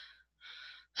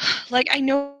 Like, I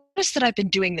noticed that I've been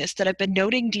doing this, that I've been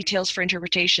noting details for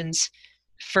interpretations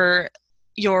for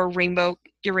your rainbow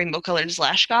colored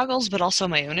slash goggles, but also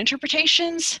my own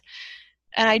interpretations.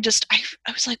 And I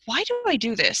was like, why do I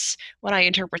do this when I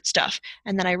interpret stuff?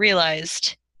 And then I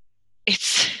realized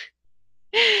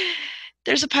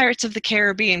there's a Pirates of the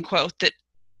Caribbean quote that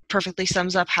perfectly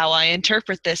sums up how I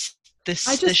interpret this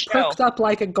I just perked up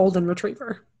like a golden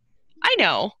retriever. I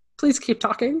know. Please keep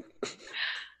talking.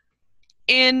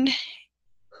 In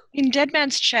Dead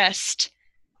Man's Chest,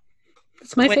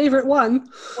 it's my favorite one.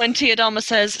 When Tia Dalma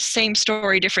says, same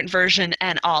story, different version,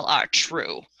 and all are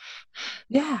true.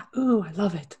 Yeah. Ooh, I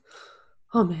love it.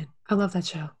 Oh, man. I love that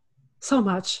show so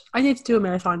much. I need to do a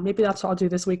marathon. Maybe that's what I'll do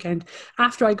this weekend.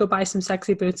 After I go buy some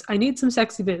sexy boots. I need some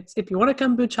sexy boots. If you want to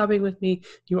come boot shopping with me,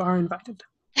 you are invited.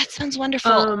 That sounds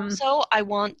wonderful. So I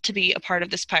want to be a part of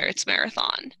this Pirates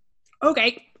Marathon.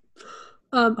 Okay.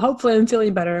 Hopefully I'm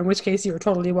feeling better, in which case you are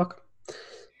totally welcome.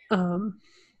 I'm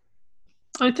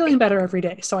feeling better every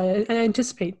day, so I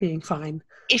anticipate being fine.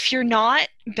 If you're not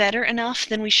better enough,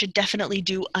 then we should definitely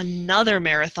do another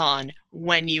marathon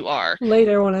when you are.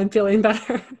 Later when I'm feeling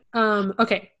better.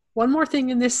 Okay, one more thing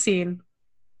in this scene,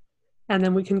 and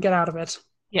then we can get out of it.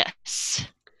 Yes.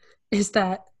 Is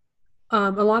that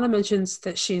Alana mentions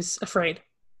that she's afraid.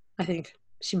 I think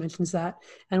she mentions that.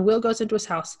 And Will goes into his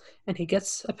house, and he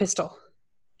gets a pistol,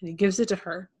 and he gives it to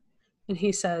her. And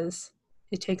he says,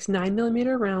 it takes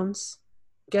 9mm rounds.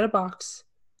 Get a box.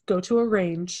 Go to a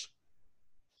range.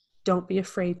 Don't be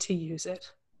afraid to use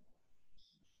it.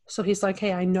 So he's like,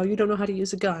 hey, I know you don't know how to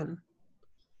use a gun.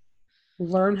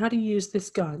 Learn how to use this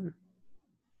gun.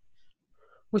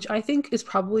 Which I think is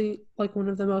probably like one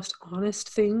of the most honest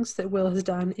things that Will has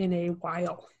done in a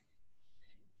while.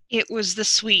 It was the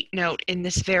sweet note in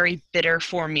this very bitter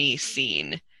for me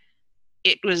scene.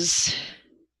 It was...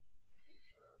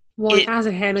 Well, as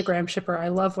a Hanagram shipper, I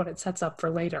love what it sets up for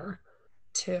later,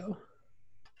 too.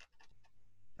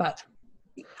 But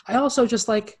I also just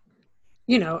like,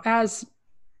 as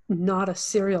not a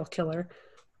serial killer,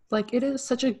 like, it is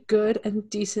such a good and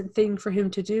decent thing for him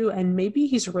to do, and maybe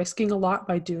he's risking a lot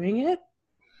by doing it,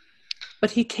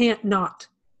 but he can't not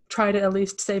try to at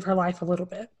least save her life a little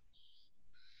bit.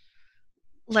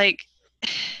 Like,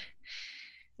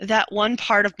 that one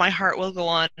part of My Heart Will Go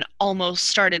On almost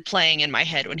started playing in my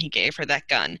head when he gave her that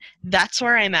gun. That's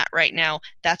where I'm at right now.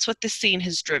 That's what this scene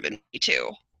has driven me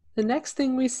to. The next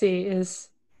thing we see is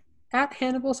at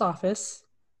Hannibal's office,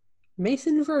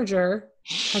 Mason Verger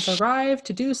has arrived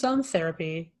to do some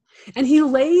therapy, and he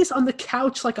lays on the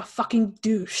couch like a fucking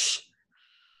douche.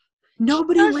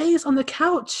 Nobody lays on the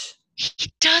couch.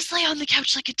 He does lay on the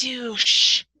couch like a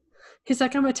douche. He's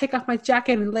like, I'm going to take off my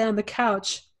jacket and lay on the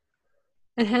couch.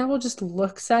 And Hannibal just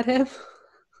looks at him.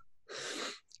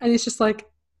 And he's just like,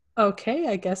 okay,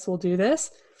 I guess we'll do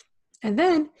this. And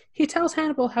then he tells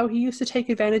Hannibal how he used to take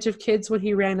advantage of kids when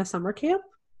he ran a summer camp.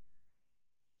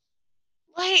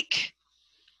 Like,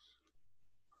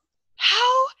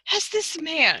 how has this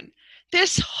man,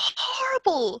 this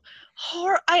horrible,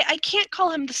 I can't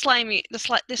call him this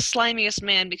slimiest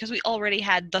man because we already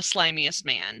had the slimiest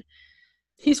man.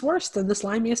 He's worse than the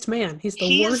slimiest man. He's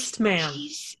the worst man.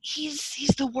 He's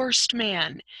the worst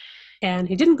man. And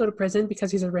he didn't go to prison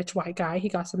because he's a rich white guy. He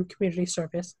got some community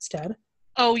service instead.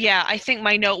 Oh, yeah. I think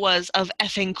my note was, of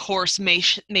effing course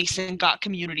Mason got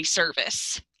community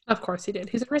service. Of course he did.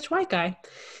 He's a rich white guy.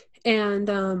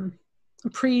 And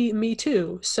pre-Me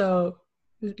Too. So,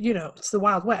 it's the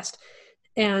Wild West.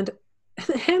 And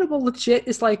Hannibal legit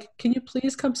is like, can you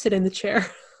please come sit in the chair?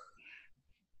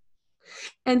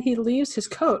 And he leaves his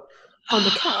coat on the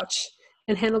couch.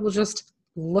 And Hannibal just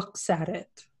looks at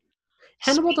it.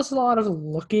 Hannibal does a lot of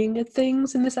looking at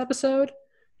things in this episode.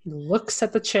 He looks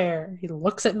at the chair. He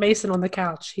looks at Mason on the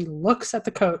couch. He looks at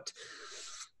the coat.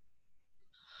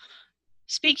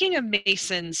 Speaking of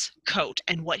Mason's coat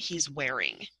and what he's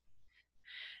wearing,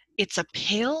 it's a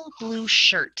pale blue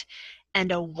shirt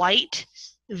and a white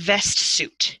vest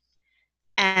suit.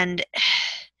 And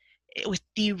with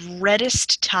the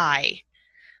reddest tie.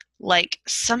 Like,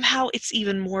 somehow it's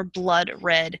even more blood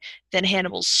red than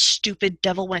Hannibal's stupid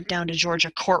Devil Went Down to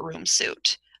Georgia courtroom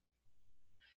suit.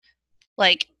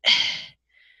 Like,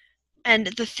 and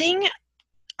the thing,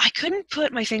 I couldn't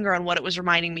put my finger on what it was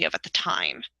reminding me of at the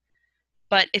time,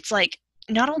 but it's like,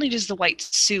 not only does the white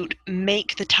suit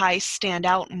make the tie stand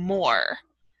out more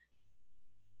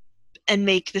and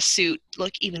make the suit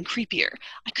look even creepier,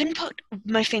 I couldn't put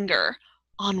my finger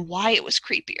on why it was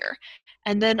creepier.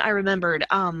 And then I remembered,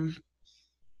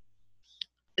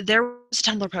 there was a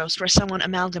Tumblr post where someone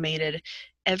amalgamated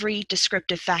every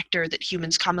descriptive factor that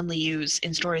humans commonly use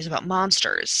in stories about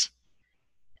monsters.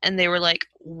 And they were like,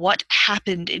 what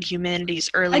happened in humanity's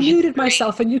early history? I muted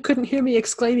myself and you couldn't hear me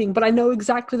exclaiming, but I know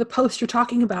exactly the post you're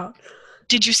talking about.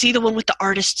 Did you see the one with the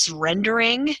artist's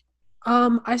rendering?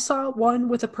 I saw one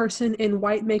with a person in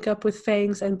white makeup with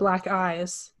fangs and black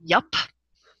eyes. Yup.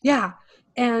 Yeah.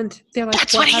 And they're like,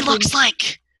 that's what he looks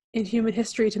like in human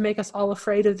history to make us all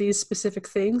afraid of these specific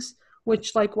things,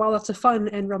 which, like, while that's a fun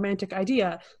and romantic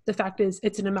idea, the fact is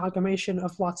it's an amalgamation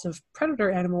of lots of predator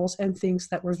animals and things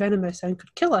that were venomous and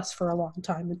could kill us for a long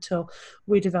time until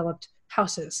we developed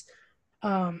houses.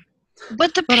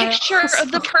 But the picture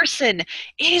of the person,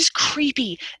 it is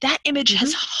creepy. That image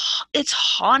it's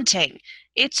haunting.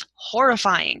 It's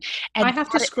horrifying. And I have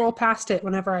to scroll past it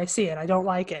whenever I see it. I don't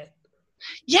like it.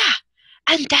 Yeah.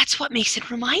 And that's what Mason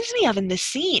reminds me of in this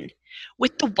scene,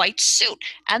 with the white suit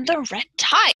and the red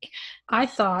tie. I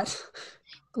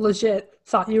legit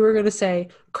thought you were going to say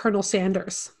Colonel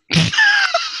Sanders.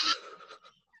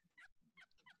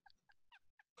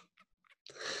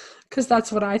 Because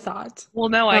that's what I thought. Well,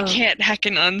 no, I can't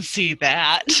heckin' unsee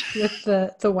that. With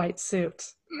the white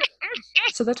suit.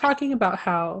 So they're talking about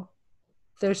how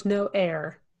there's no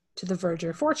heir to the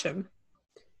Verger fortune.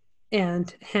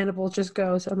 And Hannibal just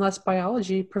goes, unless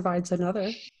biology provides another.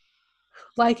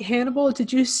 Like, Hannibal,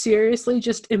 did you seriously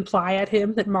just imply at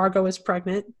him that Margot is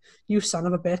pregnant? You son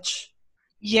of a bitch.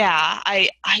 Yeah,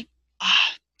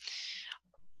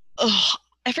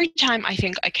 every time I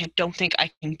don't think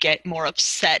I can get more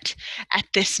upset at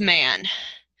this man.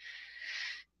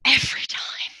 Every time.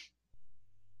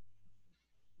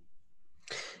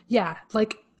 Yeah,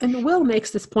 like, and Will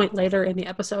makes this point later in the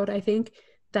episode, I think,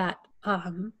 that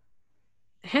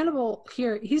Hannibal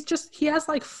here, he has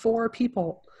like 4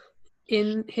 people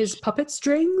in his puppet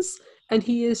strings, and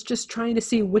he is just trying to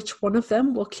see which one of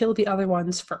them will kill the other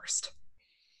ones first,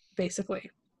 basically.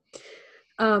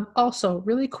 Also,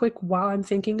 really quick, while I'm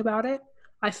thinking about it,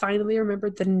 I finally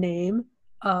remembered the name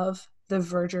of the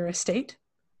Verger estate.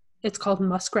 It's called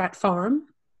Muskrat Farm,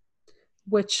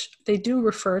 which they do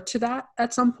refer to that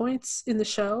at some points in the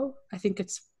show. I think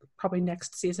it's probably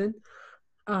next season.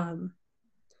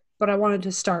 But I wanted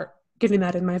to start getting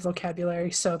that in my vocabulary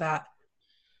so that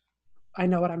I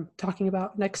know what I'm talking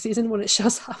about next season when it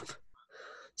shows up.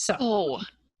 So,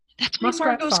 that's why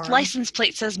Margot's license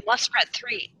plate says Muskrat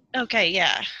 3. Okay,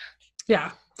 yeah.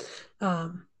 Yeah.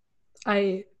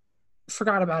 I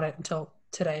forgot about it until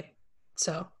today.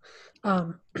 So,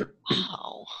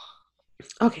 wow.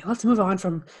 Okay, let's move on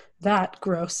from that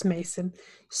gross Mason.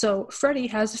 So, Freddie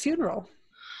has a funeral.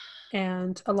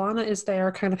 And Alana is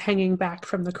there kind of hanging back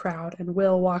from the crowd, and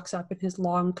Will walks up in his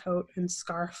long coat and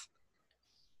scarf.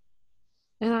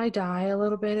 And I die a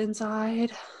little bit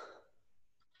inside.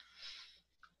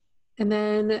 And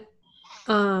then,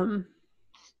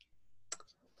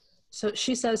 so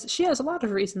she says she has a lot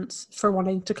of reasons for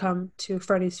wanting to come to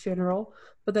Freddy's funeral,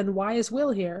 but then why is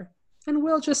Will here? And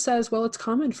Will just says, well, it's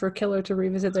common for a killer to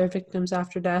revisit their victims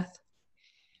after death,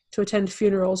 to attend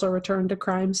funerals or return to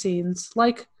crime scenes.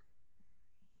 Like,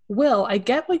 Will, I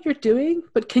get what you're doing,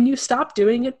 but can you stop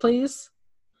doing it, please?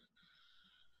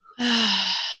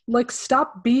 Like,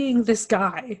 stop being this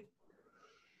guy.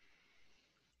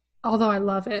 Although I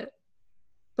love it.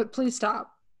 But please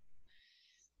stop.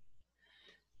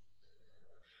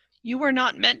 You were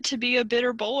not meant to be a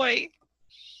bitter boy.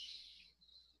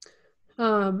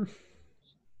 And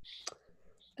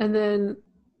then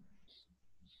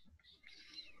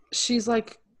she's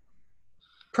like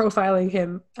profiling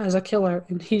him as a killer,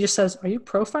 and he just says, "Are you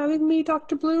profiling me,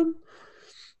 Dr. Bloom?"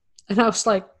 And I was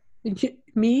like,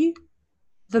 "Me?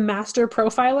 The master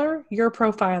profiler? You're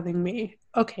profiling me.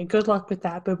 Okay, good luck with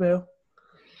that, boo-boo."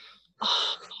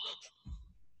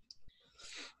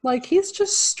 Like, he's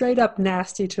just straight up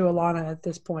nasty to Alana at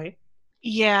this point.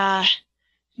 Yeah.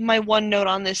 My one note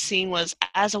on this scene was,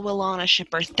 as a Willana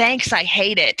shipper, thanks, I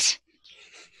hate it.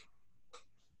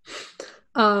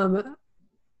 And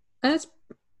it's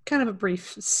kind of a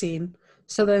brief scene.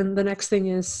 So then the next thing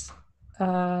is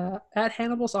at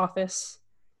Hannibal's office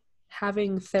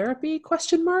having therapy,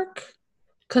 question mark?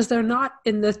 Because they're not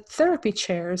in the therapy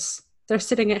chairs. They're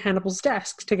sitting at Hannibal's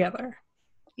desk together.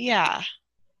 Yeah.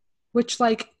 Which,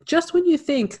 like, just when you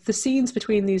think the scenes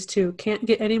between these two can't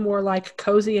get any more, like,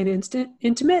 cozy and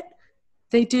intimate,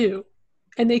 they do.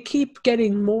 And they keep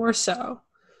getting more so,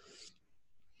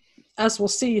 as we'll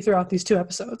see throughout these 2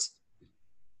 episodes.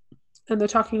 And they're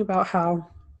talking about how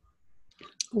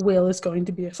Will is going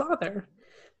to be a father.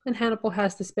 And Hannibal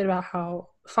has this bit about how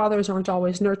fathers aren't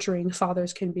always nurturing,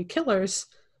 fathers can be killers.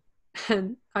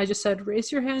 And I just said,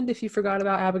 raise your hand if you forgot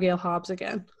about Abigail Hobbs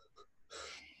again.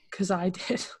 Because I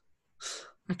did.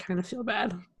 I kind of feel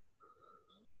bad.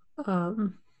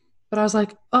 But I was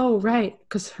like, oh, right,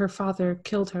 because her father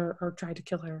killed her or tried to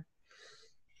kill her.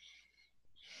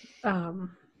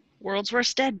 World's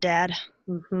worst dead, Dad.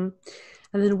 Mm-hmm.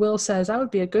 And then Will says, I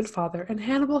would be a good father. And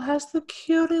Hannibal has the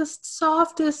cutest,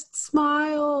 softest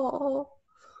smile.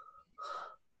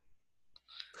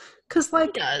 Because,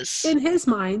 like, in his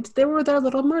mind, they were their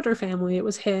little murder family. It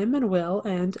was him and Will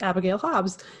and Abigail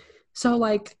Hobbs. So,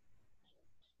 like,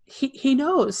 he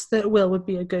knows that Will would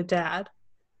be a good dad.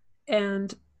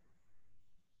 And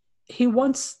he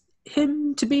wants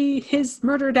him to be his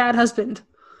murder dad husband.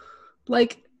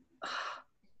 Like,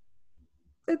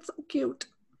 it's so cute.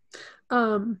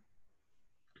 And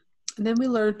then we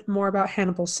learned more about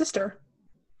Hannibal's sister.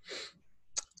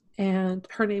 And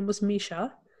her name was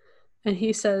Misha. And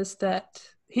he says that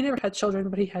he never had children,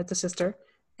 but he had the sister,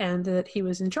 and that he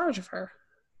was in charge of her,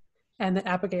 and that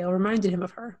Abigail reminded him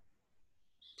of her.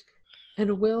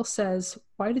 And Will says,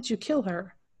 why did you kill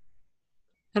her?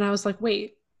 And I was like,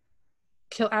 wait,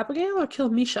 kill Abigail or kill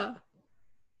Misha?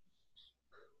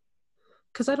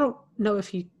 Because I don't know if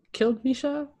he killed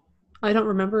Misha. I don't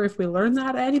remember if we learned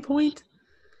that at any point.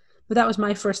 But that was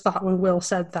my first thought when Will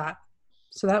said that.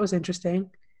 So that was interesting.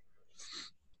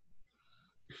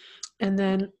 And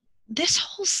then this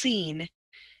whole scene,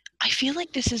 I feel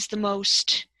like this is the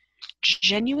most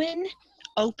genuine,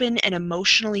 open, and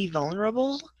emotionally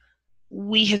vulnerable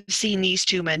we have seen these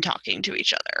 2 men talking to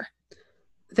each other.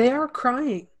 They are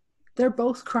crying. They're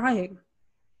both crying.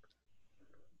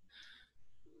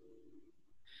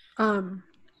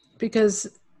 Because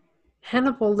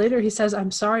Hannibal later, he says,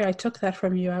 I'm sorry I took that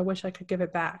from you. I wish I could give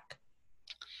it back.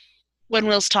 When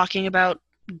Will's talking about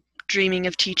dreaming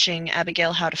of teaching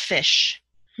Abigail how to fish.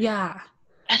 Yeah.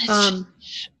 And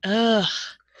it's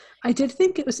I did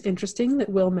think it was interesting that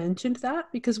Will mentioned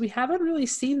that, because we haven't really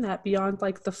seen that beyond,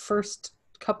 like, the first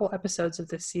couple episodes of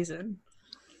this season.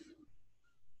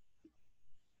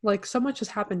 Like, so much has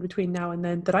happened between now and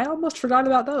then that I almost forgot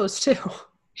about those, too.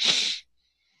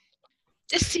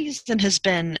 This season has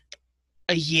been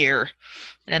a year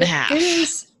and a half. It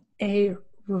is a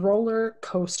roller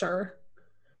coaster.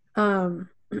 And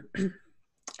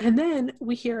then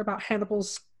we hear about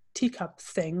Hannibal's teacup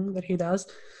thing that he does.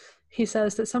 He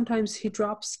says that sometimes he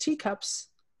drops teacups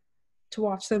to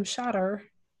watch them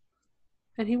shatter,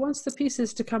 and he wants the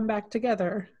pieces to come back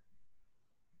together.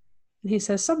 And he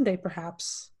says, someday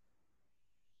perhaps.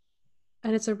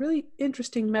 And it's a really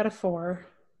interesting metaphor.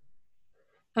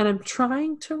 And I'm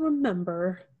trying to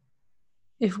remember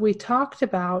if we talked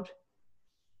about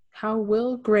how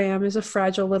Will Graham is a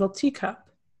fragile little teacup.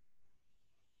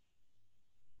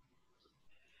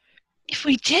 If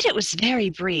we did, it was very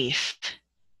brief.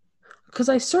 because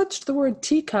I searched the word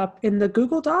teacup in the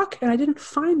Google Doc and I didn't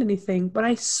find anything, but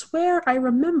I swear I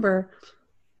remember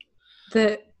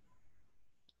that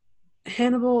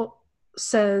Hannibal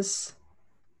says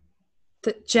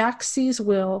that Jack sees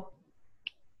Will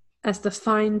as the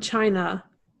fine china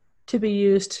to be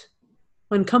used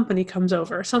when company comes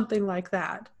over, something like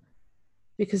that.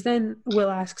 Because then Will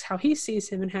asks how he sees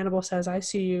him, and Hannibal says, I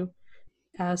see you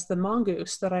as the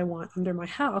mongoose that I want under my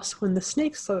house when the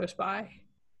snake slithers by.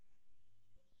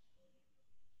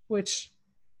 Which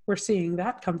we're seeing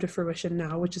that come to fruition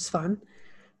now, which is fun.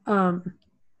 But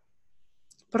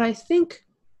I think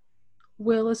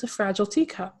Will is a fragile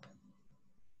teacup.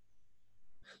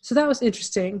 So that was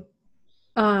interesting.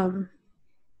 So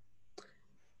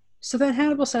then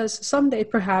Hannibal says, someday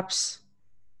perhaps,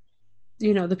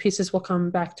 the pieces will come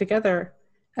back together.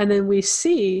 And then we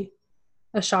see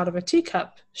a shot of a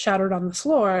teacup shattered on the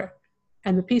floor,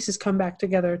 and the pieces come back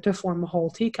together to form a whole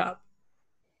teacup.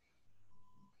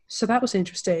 So that was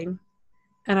interesting.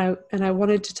 And I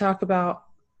wanted to talk about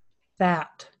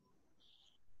that.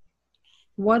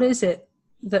 What is it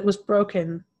that was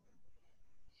broken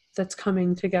that's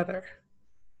coming together?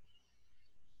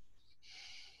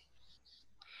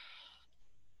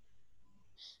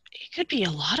 It could be a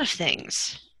lot of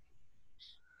things.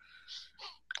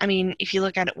 I mean, if you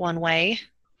look at it one way,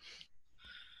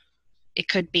 it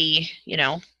could be,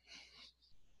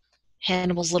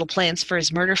 Hannibal's little plans for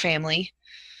his murder family.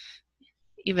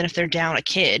 Even if they're down a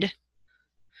kid,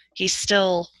 he's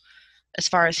still, as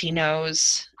far as he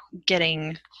knows,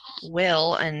 getting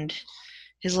Will and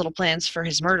his little plans for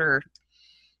his murder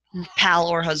pal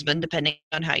or husband, depending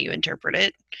on how you interpret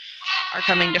it, are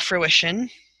coming to fruition.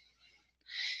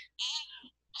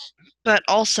 But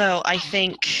also, I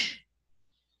think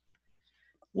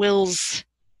Will's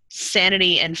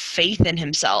sanity and faith in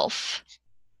himself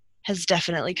has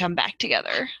definitely come back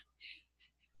together.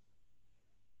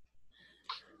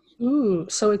 Ooh,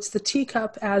 so it's the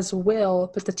teacup as Will,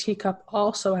 but the teacup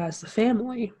also as the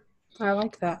family. I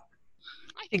like that.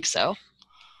 I think so.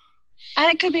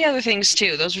 And it could be other things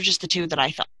too. Those are just the two that I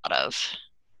thought of.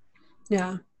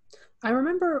 Yeah. I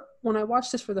remember when I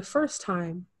watched this for the first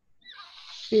time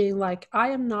being like, I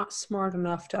am not smart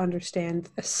enough to understand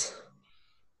this.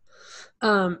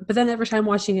 But then every time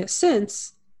watching it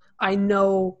since, I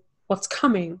know what's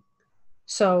coming.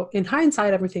 So in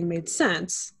hindsight, everything made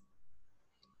sense.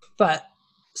 But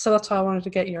so that's why I wanted to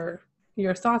get your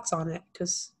thoughts on it,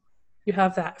 because you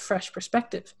have that fresh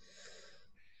perspective.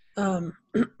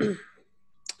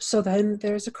 So then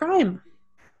there's a crime,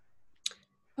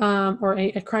 or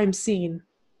a crime scene,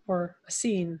 or a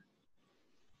scene.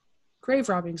 Grave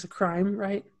robbing's a crime,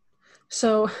 right?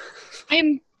 So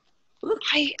I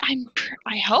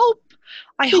hope.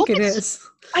 I think hope it is.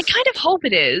 I kind of hope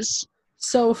it is.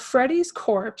 So Freddy's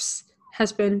corpse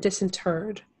has been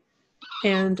disinterred,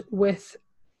 and with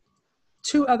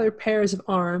 2 other pairs of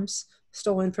arms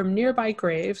stolen from nearby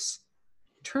graves,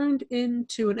 turned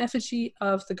into an effigy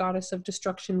of the goddess of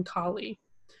destruction, Kali,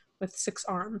 with 6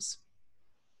 arms.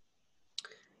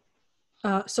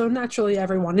 So naturally,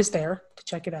 everyone is there to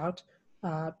check it out.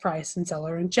 Price and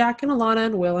Zeller and Jack and Alana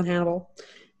and Will and Hannibal.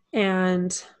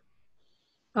 And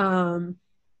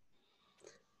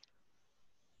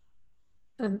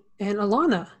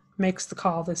Alana makes the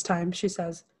call this time. She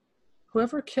says,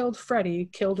 whoever killed Freddy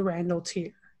killed Randall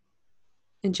Tier.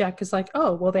 And Jack is like,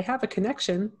 oh, well, they have a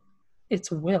connection.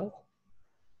 It's Will.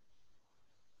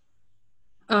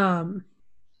 So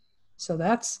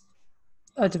that's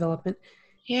a development.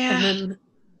 Yeah. And then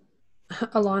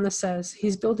Alana says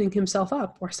he's building himself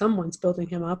up, or someone's building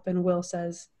him up, and Will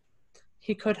says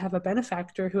he could have a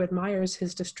benefactor who admires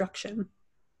his destruction.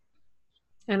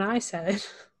 And I said,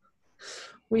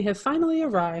 we have finally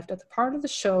arrived at the part of the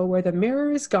show where the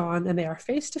mirror is gone and they are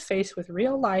face to face with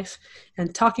real life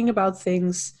and talking about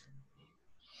things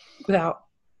without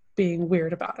being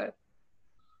weird about it.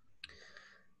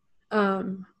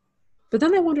 But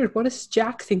then I wondered, what does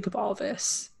Jack think of all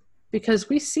this? Because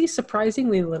we see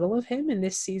surprisingly little of him in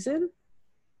this season,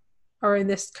 or in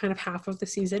this kind of half of the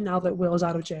season, now that Will's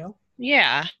out of jail.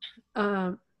 Yeah.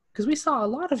 Because we saw a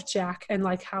lot of Jack and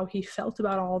like how he felt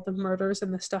about all the murders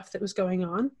and the stuff that was going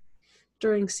on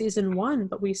during season 1,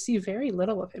 but we see very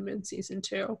little of him in season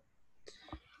 2,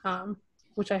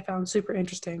 which I found super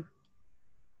interesting.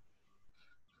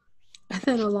 And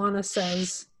then Alana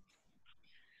says,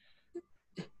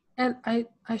 and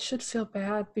I should feel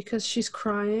bad because she's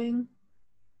crying,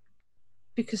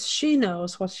 because she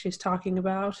knows what she's talking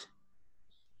about,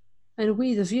 and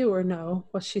we, the viewer, know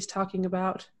what she's talking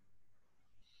about.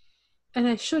 And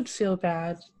I should feel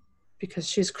bad because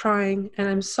she's crying, and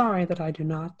I'm sorry that I do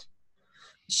not.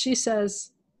 she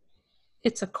says,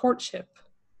 "It's a courtship."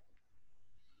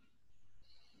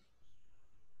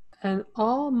 And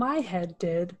all my head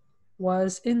did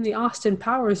was, in the Austin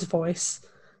Powers voice,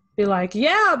 be like,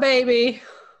 "Yeah, baby."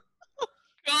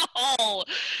 Oh,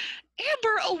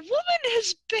 Amber, a woman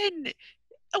has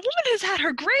had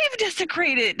her grave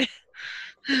desecrated.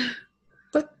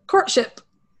 But courtship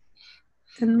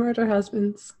and murder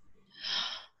husbands.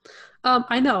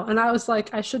 I know, and I was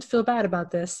like, I should feel bad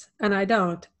about this, and I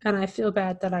don't, and I feel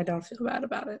bad that I don't feel bad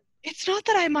about it. It's not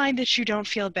that I mind that you don't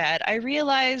feel bad. I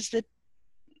realize that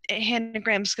a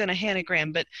hanagram's gonna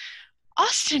hanagram, but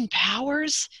Austin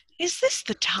Powers, is this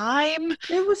the time?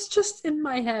 It was just in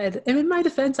my head. And in my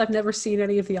defense, I've never seen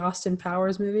any of the Austin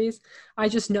Powers movies. I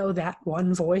just know that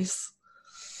one voice.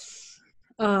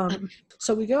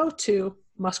 So we go to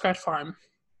Muskrat Farm.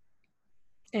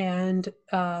 And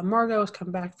Margot has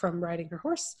come back from riding her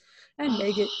horse, and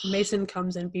Mason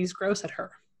comes and bees gross at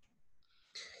her.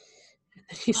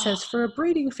 And he says, "For a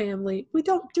breeding family, we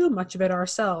don't do much of it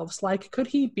ourselves. Like, could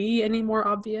he be any more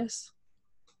obvious?"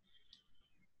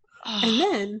 And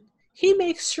then he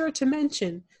makes sure to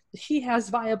mention that he has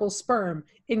viable sperm,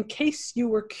 in case you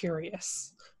were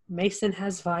curious. Mason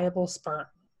has viable sperm.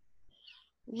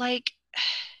 Like,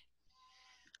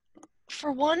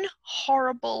 for one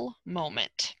horrible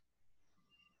moment,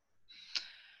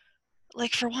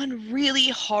 like for one really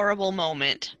horrible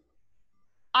moment,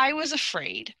 I was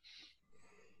afraid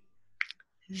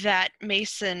that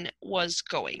Mason was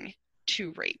going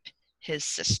to rape his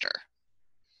sister.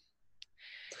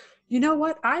 You know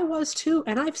what? I was too,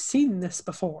 and I've seen this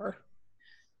before.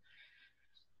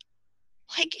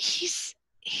 Like,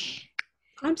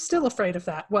 I'm still afraid of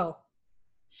that. Well,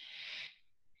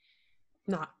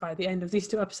 not by the end of these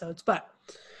 2 episodes, but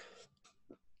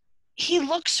he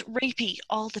looks rapey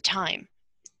all the time.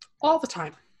 All the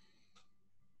time.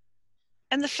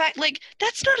 And the fact, like,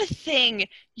 that's not a thing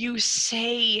you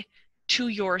say to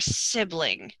your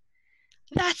sibling.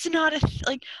 That's not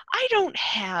like, I don't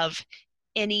have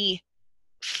any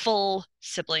full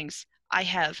siblings. I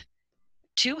have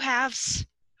 2 halves.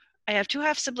 I have 2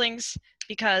 half siblings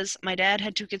because my dad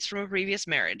had 2 kids from a previous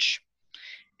marriage.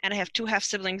 And I have 2 half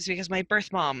siblings because my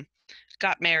birth mom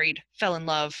got married, fell in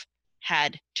love,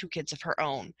 had 2 kids of her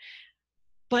own.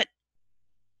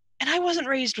 And I wasn't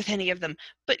raised with any of them.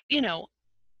 But,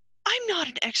 I'm not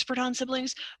an expert on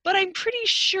siblings, but I'm pretty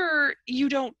sure you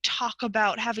don't talk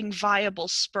about having viable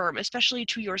sperm, especially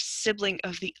to your sibling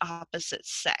of the opposite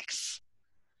sex.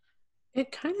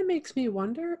 It kind of makes me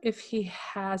wonder if he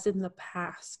has in the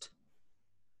past.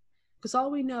 Because all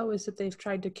we know is that they've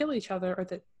tried to kill each other, or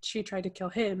that she tried to kill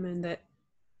him, and that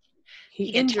he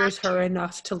injures her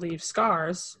enough to leave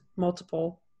scars,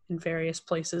 multiple in various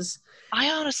places.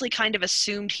 I honestly kind of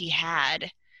assumed he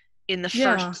had in the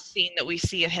first scene that we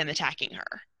see of him attacking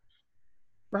her.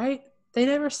 Right? They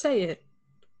never say it.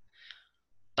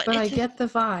 But I get the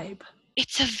vibe.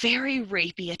 It's a very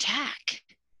rapey attack.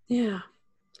 Yeah.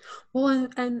 Well,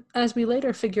 and as we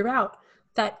later figure out,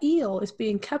 that eel is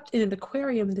being kept in an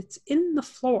aquarium that's in the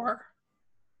floor.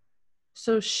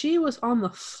 So she was on the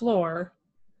floor,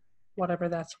 whatever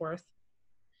that's worth,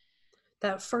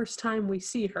 that first time we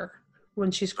see her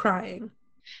when she's crying.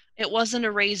 It wasn't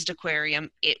a raised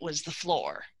aquarium, it was the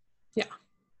floor. Yeah.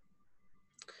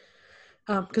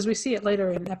 Because we see it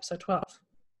later in episode 12.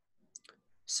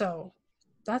 So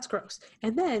that's gross.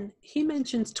 And then he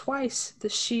mentions twice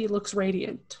that she looks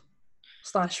radiant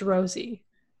 / rosy.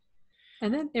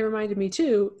 And then it reminded me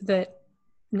too that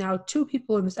now 2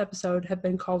 people in this episode have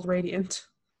been called radiant.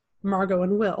 Margot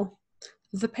and Will,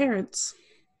 the parents.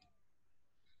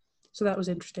 So that was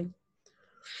interesting.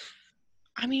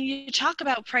 I mean, you talk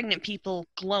about pregnant people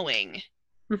glowing.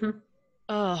 Mm-hmm.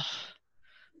 Ugh.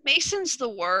 Mason's the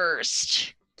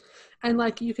worst. And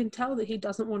like, you can tell that he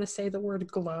doesn't want to say the word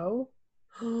glow.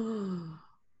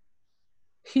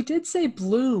 He did say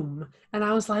bloom, and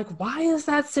I was like, why is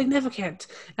that significant?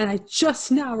 And I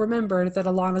just now remembered that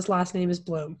Alana's last name is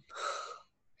Bloom.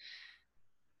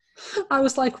 I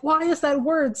was like, why is that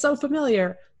word so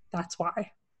familiar? That's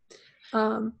why.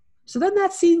 So then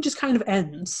that scene just kind of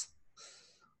ends.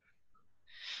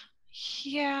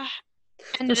 Yeah.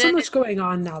 And there's so much going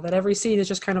on now that every scene is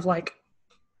just kind of like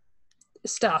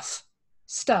stuff,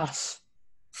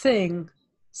 thing,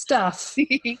 stuff,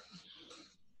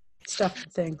 stuff,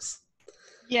 things.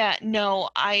 Yeah, no,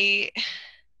 I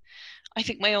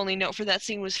think my only note for that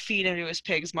scene was feed him to his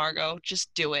pigs, Margot.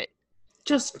 Just do it.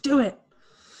 Just do it.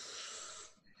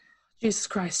 Jesus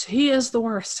Christ, he is the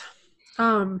worst.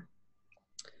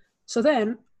 So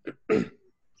then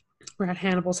we're at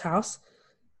Hannibal's house,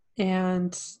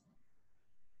 and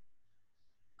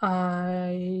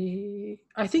I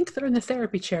think they're in the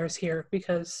therapy chairs here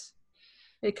because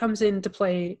it comes into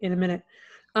play in a minute.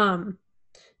 And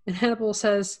Hannibal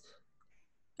says,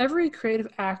 every creative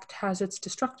act has its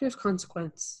destructive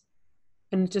consequence.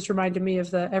 And it just reminded me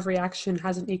of the every action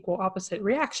has an equal opposite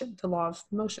reaction, the law of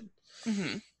motion.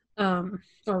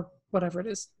 Or whatever it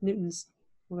is, Newton's,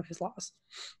 one of his laws.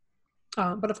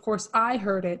 But of course, I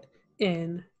heard it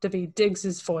in Daveed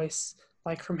Diggs's voice,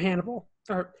 like from Hannibal,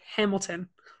 or Hamilton.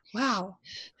 Wow.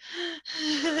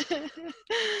 I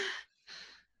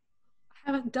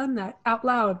haven't done that out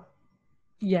loud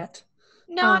yet.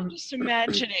 No, I'm just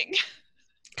imagining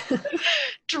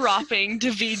dropping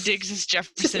Daveed Diggs's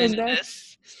Jefferson into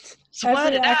this.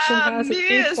 Every action has an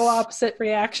equal opposite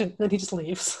reaction. Then he just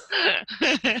leaves.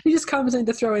 He just comes in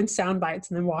to throw in sound bites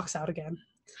and then walks out again.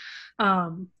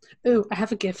 Ooh, I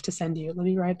have a gift to send you. Let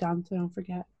me write it down so I don't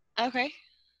forget. Okay.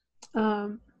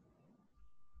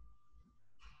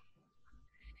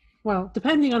 Well,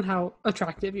 depending on how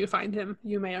attractive you find him,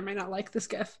 you may or may not like this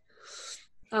gif.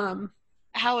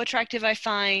 How attractive I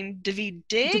find Daveed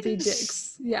Diggs? Daveed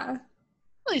Diggs, yeah.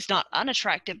 Well, he's not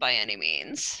unattractive by any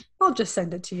means. I'll just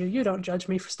send it to you. You don't judge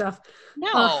me for stuff.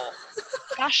 No.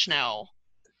 Gosh, no.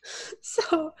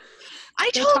 So,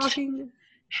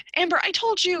 Amber, I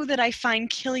told you that I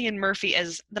found Cillian Murphy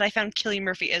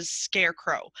as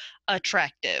Scarecrow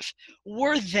attractive.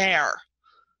 We're there.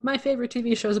 My favorite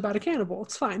TV show is about a cannibal.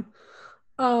 It's fine.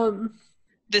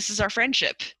 This is our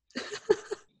friendship.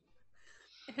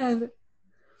 And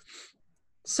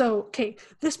so, okay,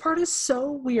 this part is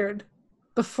so weird.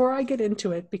 Before I get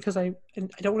into it, because I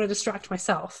don't want to distract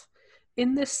myself,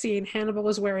 in this scene, Hannibal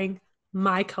is wearing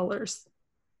my colors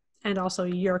and also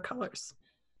your colors,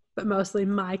 but mostly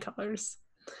my colors.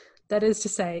 That is to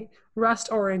say, rust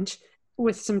orange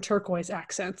with some turquoise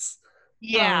accents.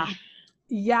 Yeah.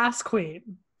 Yas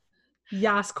queen.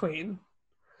 Yas queen.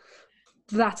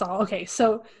 That's all. Okay,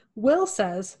 so Will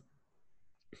says,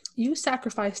 you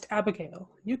sacrificed Abigail.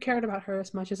 You cared about her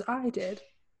as much as I did.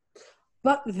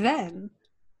 But then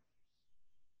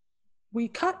we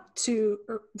cut to,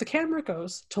 the camera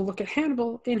goes to look at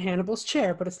Hannibal in Hannibal's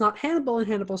chair, but it's not Hannibal in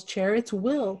Hannibal's chair, it's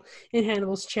Will in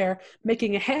Hannibal's chair,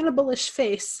 making a Hannibalish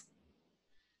face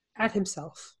at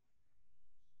himself.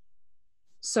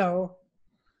 So,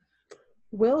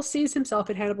 Will sees himself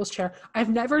in Hannibal's chair. I've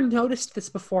never noticed this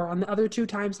before on the other 2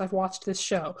 times I've watched this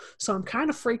show, so I'm kind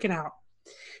of freaking out.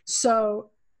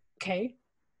 So, okay,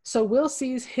 so Will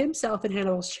sees himself in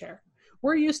Hannibal's chair.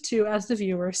 We're used to, as the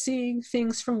viewer, seeing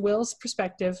things from Will's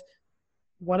perspective.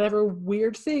 Whatever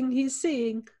weird thing he's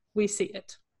seeing, we see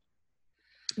it.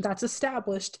 That's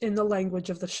established in the language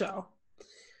of the show.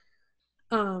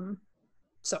 So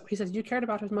he says, you cared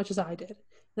about her as much as I did.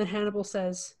 Then Hannibal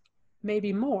says,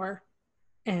 maybe more.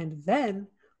 And then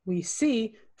we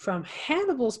see from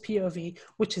Hannibal's POV,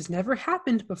 which has never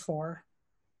happened before,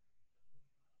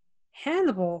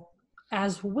 Hannibal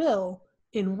as Will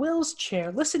in Will's chair,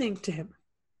 listening to him.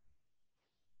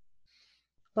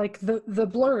 Like the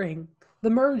blurring, the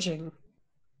merging.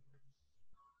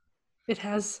 It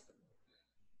has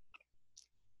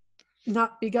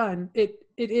not begun. It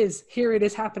is. Here it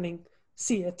is happening.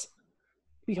 See it.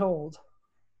 Behold.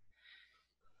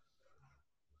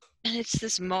 And it's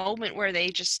this moment where they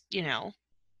just,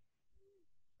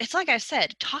 it's like I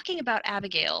said, talking about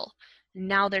Abigail,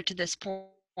 now they're to this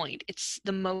point, it's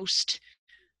the most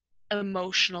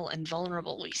emotional and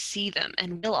vulnerable we see them,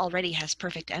 and Will already has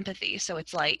perfect empathy, so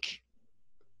it's like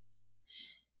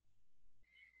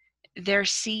they're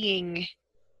seeing,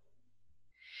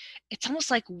 it's almost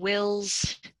like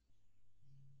Will's,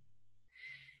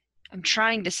 I'm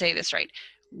trying to say this right,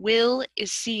 Will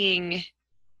is seeing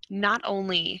not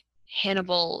only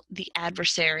Hannibal the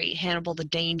adversary, Hannibal the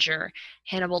danger,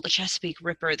 Hannibal the Chesapeake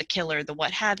Ripper, the killer, the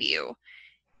what have you,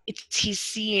 he's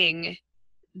seeing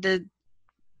the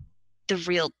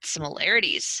real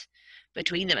similarities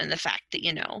between them, and the fact that,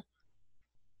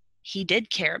 he did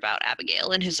care about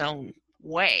Abigail in his own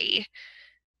way,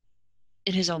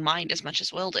 in his own mind, as much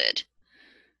as Will did.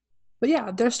 But yeah,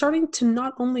 they're starting to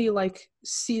not only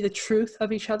see the truth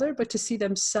of each other, but to see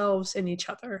themselves in each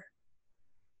other.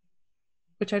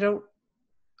 Which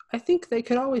I think they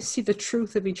could always see the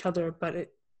truth of each other, but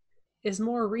it is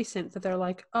more recent that they're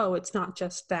like, oh, it's not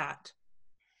just that.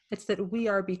 It's that we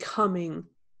are becoming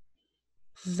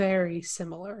very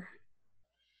similar.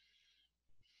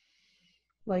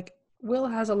 Like, Will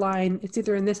has a line, it's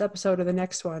either in this episode or the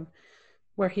next one,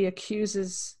 where he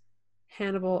accuses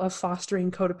Hannibal of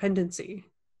fostering codependency.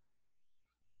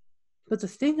 But the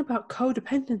thing about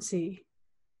codependency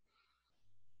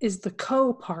is the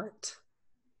co part.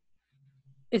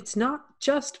 it's not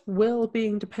just Will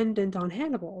being dependent on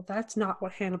Hannibal. That's not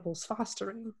what Hannibal's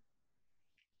fostering.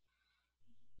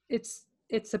 It's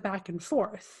a back and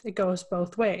forth. It goes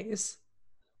both ways.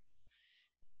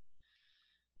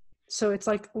 So it's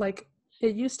like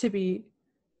it used to be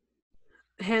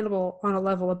Hannibal on a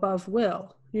level above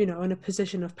Will, in a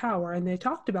position of power, and they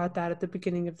talked about that at the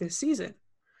beginning of this season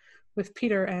with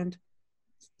Peter and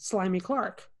Slimy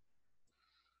Clark.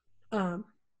 But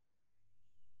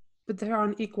they're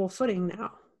on equal footing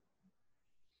now,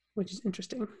 which is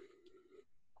interesting.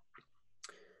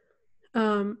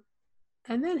 And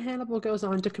then Hannibal goes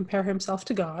on to compare himself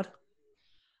to God.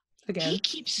 Again. He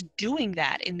keeps doing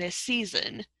that in this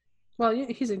season. Well,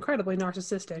 he's incredibly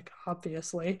narcissistic,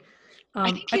 obviously.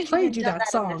 I think he's played you done that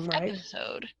song, in this right?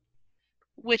 Episode.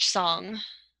 Which song?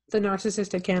 The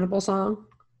narcissistic cannibal song.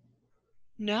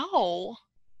 No.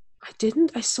 I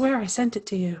didn't? I swear I sent it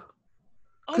to you.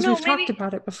 Because we've talked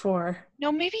about it before.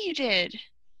 No, maybe you did.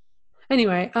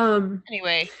 Anyway.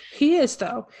 He is,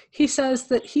 though. He says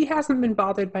that he hasn't been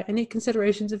bothered by any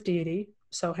considerations of deity,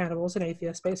 so Hannibal's an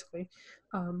atheist, basically,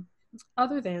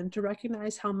 other than to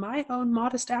recognize how my own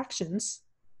modest actions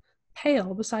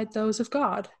pale beside those of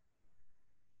God.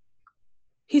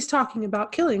 He's talking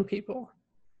about killing people.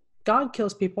 God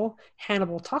kills people.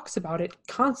 Hannibal talks about it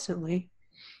constantly.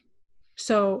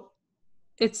 So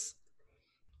it's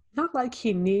not like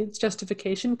he needs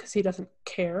justification because he doesn't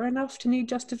care enough to need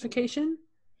justification,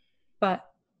 but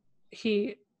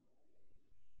he's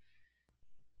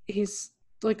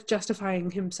like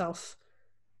justifying himself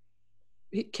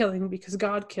killing because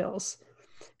God kills.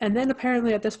 And then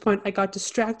apparently at this point I got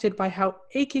distracted by how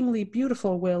achingly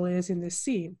beautiful Will is in this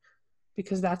scene,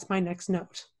 because that's my next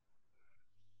note.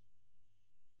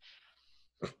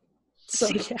 So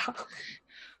yeah.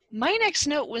 My next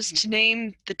note was to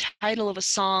name the title of a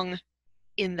song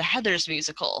in the Heathers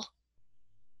musical.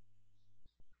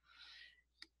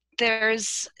 I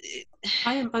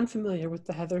am unfamiliar with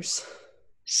the Heathers.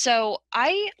 So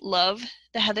I love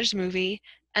the Heathers movie,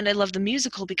 and I love the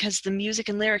musical because the music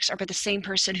and lyrics are by the same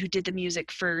person who did the music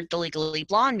for the Legally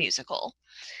Blonde musical.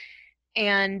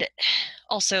 And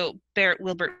also, Barrett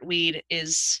Wilbert Weed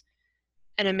is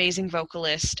an amazing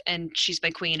vocalist, and she's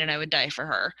my queen, and I would die for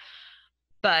her.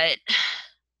 But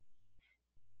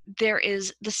there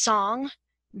is the song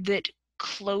that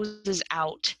closes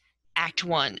out Act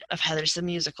 1 of Heathers the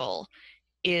Musical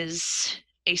is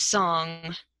a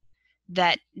song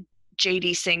that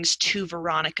JD sings to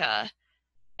Veronica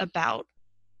about.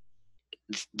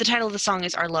 The title of the song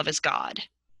is Our Love is God.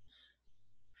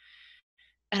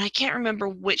 And I can't remember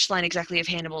which line exactly of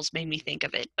Hannibal's made me think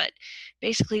of it, but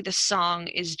basically the song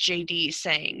is JD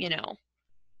saying,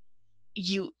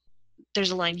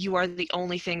 there's a line, you are the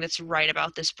only thing that's right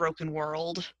about this broken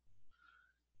world.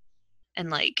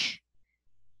 And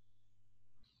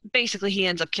basically he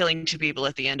ends up killing 2 people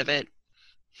at the end of it.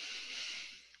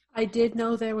 I did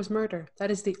know there was murder.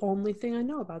 That is the only thing I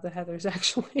know about the Heathers,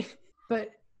 actually.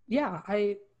 But yeah,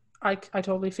 I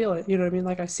totally feel it. You know what I mean?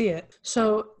 I see it.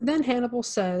 So then Hannibal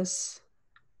says,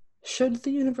 should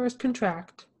the universe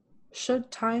contract,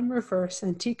 should time reverse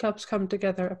and teacups come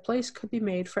together, a place could be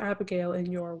made for Abigail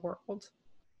in your world.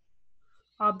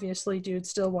 Obviously, dude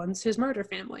still wants his murder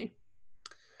family.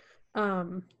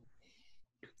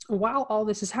 While all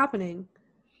this is happening,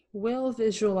 Will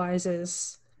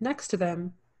visualizes next to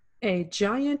them a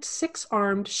giant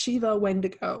 6-armed Shiva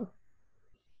Wendigo.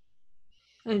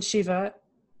 And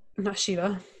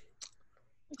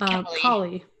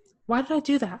Kali. Why did I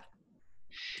do that?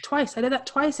 Twice. I did that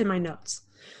twice in my notes.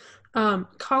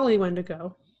 Kali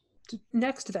Wendigo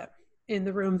next to them in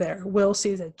the room there. Will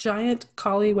sees a giant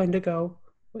Kali Wendigo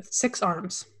with 6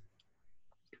 arms.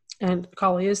 And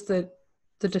Kali is the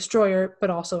destroyer, but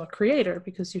also a creator,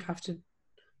 because you have to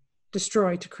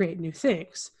destroy to create new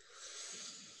things.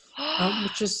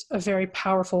 Which is a very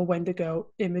powerful Wendigo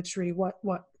imagery. What?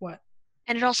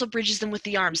 And it also bridges them with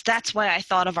the arms. That's why I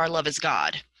thought of Our Love is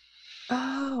God.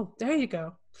 Oh, there you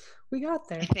go. We got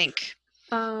there. I think.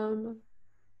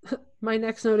 My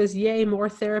next note is, yay, more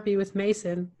therapy with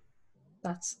Mason.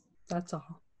 That's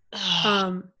all.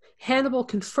 Hannibal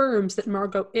confirms that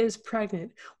Margot is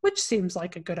pregnant, which seems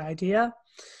like a good idea.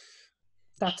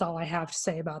 That's all I have to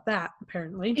say about that,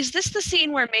 apparently. Is this the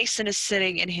scene where Mason is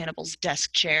sitting in Hannibal's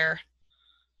desk chair?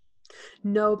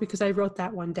 No, because I wrote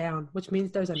that one down, which means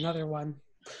there's another one.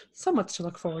 So much to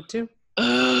look forward to.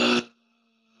 That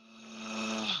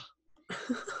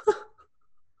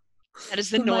is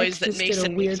the noise that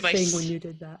Mason makes my thing when you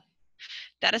did that.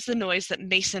 That is the noise that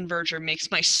Mason Verger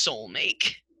makes my soul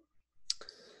make.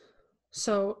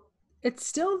 So It's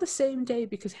still the same day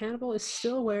because Hannibal is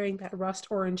still wearing that rust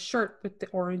orange shirt with the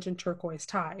orange and turquoise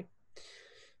tie,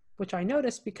 which I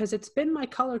noticed because it's been my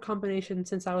color combination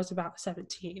since I was about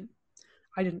 17.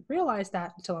 I didn't realize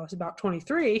that until I was about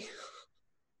 23,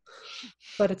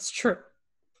 but it's true.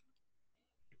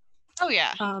 Oh,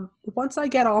 yeah. Once I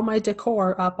get all my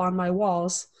decor up on my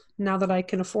walls, now that I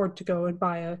can afford to go and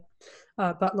buy a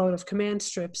buttload of command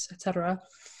strips, etc.,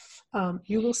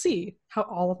 you will see how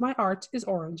all of my art is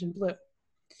orange and blue.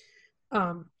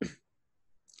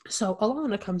 So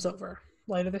Alana comes over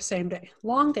later the same day.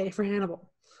 Long day for Hannibal.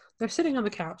 They're sitting on the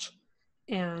couch,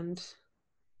 and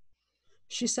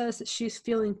she says that she's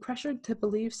feeling pressured to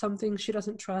believe something she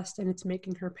doesn't trust, and it's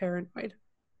making her paranoid.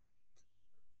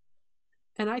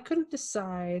 And I couldn't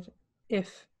decide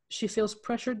if she feels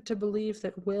pressured to believe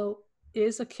that Will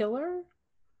is a killer,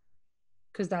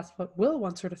 because that's what Will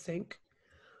wants her to think,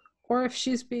 or if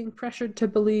she's being pressured to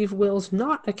believe Will's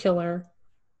not a killer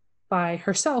by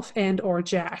herself and or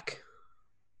Jack.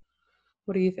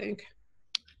 What do you think?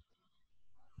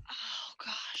 Oh,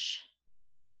 gosh.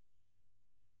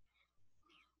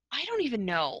 I don't even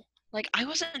know. Like, I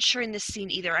wasn't sure in this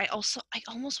scene either. I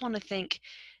almost want to think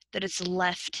that it's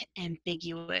left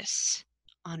ambiguous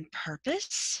on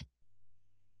purpose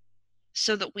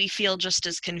so that we feel just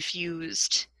as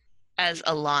confused as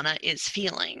Alana is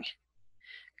feeling.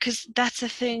 Because that's a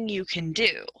thing you can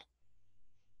do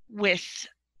with,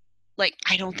 like,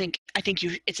 I think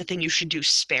it's a thing you should do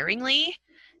sparingly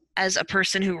as a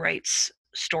person who writes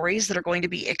stories that are going to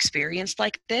be experienced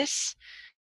like this.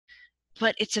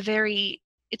 But it's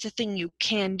a thing you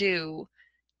can do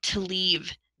to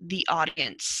leave the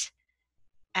audience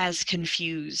as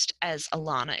confused as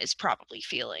Alana is probably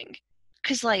feeling.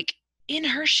 Because, like, in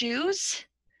her shoes,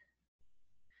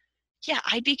 yeah,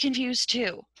 I'd be confused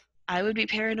too. I would be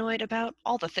paranoid about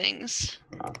all the things.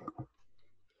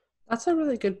 That's a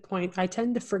really good point. I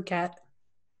tend to forget.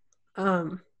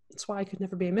 That's why I could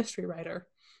never be a mystery writer.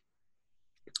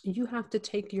 You have to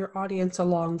take your audience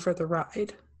along for the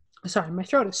ride. Sorry, my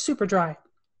throat is super dry.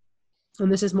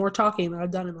 And this is more talking than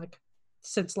I've done in like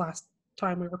since last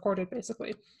time we recorded,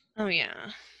 basically. Oh,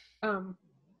 yeah.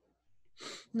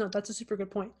 No, that's a super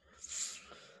good point.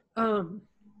 But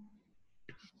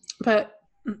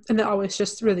and that always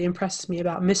just really impresses me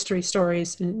about mystery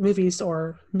stories in movies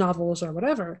or novels or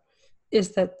whatever,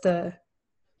 is that the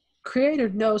creator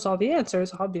knows all the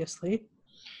answers, obviously,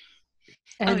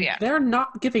 and they're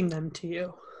not giving them to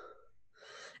you.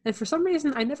 And for some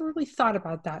reason, I never really thought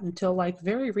about that until like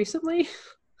very recently.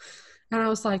 And I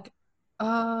was like,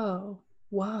 oh,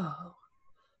 whoa.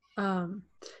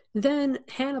 Then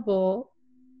Hannibal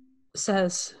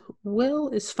says, Will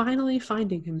is finally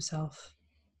finding himself.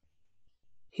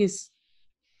 He's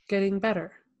getting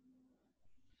better.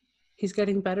 He's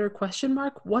getting better, question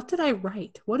mark. What did I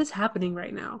write? What is happening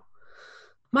right now?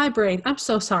 My brain, I'm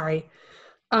so sorry.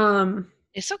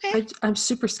 It's okay. I'm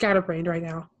super scatterbrained right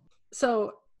now.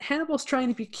 So Hannibal's trying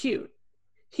to be cute.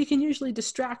 He can usually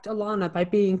distract Alana by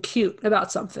being cute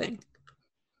about something.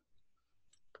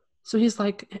 So he's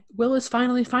like, Will is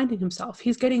finally finding himself.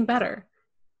 He's getting better,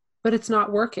 but it's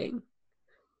not working.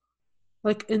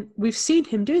 Like, and we've seen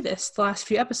him do this the last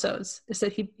few episodes, is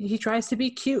that he tries to be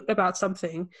cute about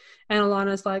something, and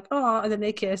Alana's like, oh, and then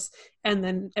they kiss, and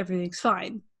then everything's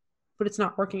fine, but it's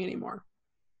not working anymore.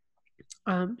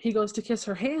 He goes to kiss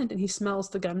her hand, and he smells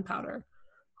the gunpowder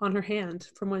on her hand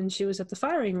from when she was at the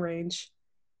firing range,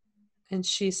 and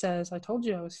she says, I told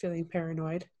you I was feeling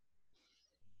paranoid.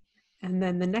 And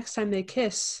then the next time they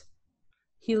kiss,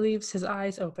 he leaves his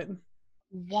eyes open.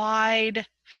 Wide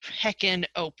heckin'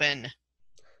 open.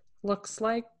 Looks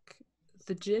like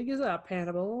the jig is up,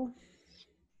 Hannibal.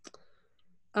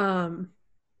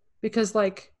 Because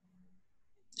like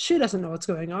she doesn't know what's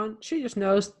going on. She just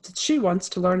knows that she wants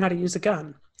to learn how to use a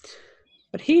gun.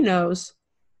 But he knows,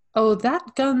 oh,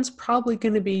 that gun's probably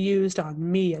going to be used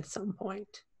on me at some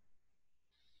point.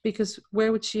 Because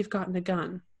where would she have gotten a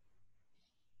gun?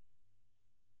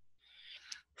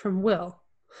 From Will.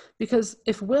 Because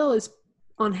if Will is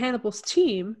on Hannibal's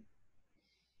team,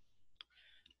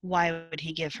 why would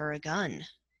he give her a gun?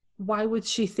 Why would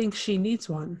she think she needs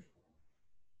one?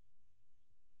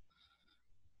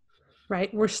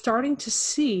 Right? We're starting to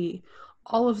see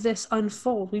all of this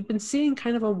unfold. We've been seeing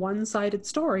kind of a one-sided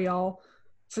story all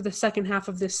for the second half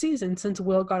of this season since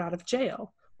Will got out of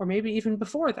jail, or maybe even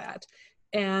before that.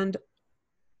 And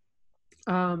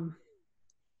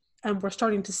we're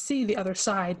starting to see the other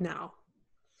side now.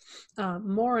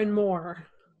 More and more,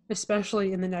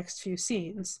 especially in the next few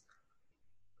scenes.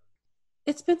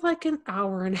 It's been like an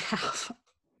hour and a half.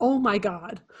 Oh my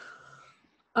God.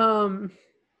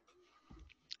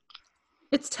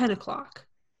 It's 10 o'clock.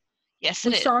 Yes,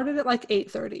 We it is. started at like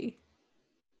 8:30.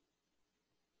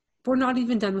 We're not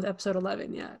even done with episode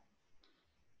 11 yet.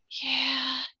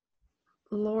 Yeah.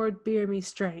 Lord, bear me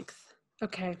strength.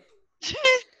 Okay.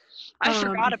 I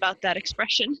forgot about that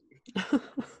expression.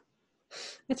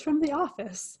 It's from The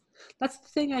Office. That's the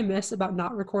thing I miss about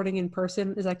not recording in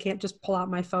person is I can't just pull out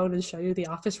my phone and show you The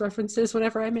Office references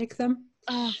whenever I make them.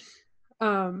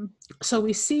 So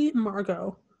we see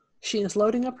Margot. She is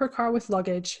loading up her car with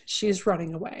luggage. She's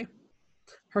running away.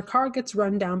 Her car gets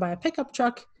run down by a pickup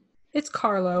truck. It's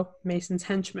Carlo, Mason's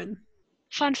henchman.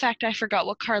 Fun fact, I forgot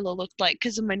what Carlo looked like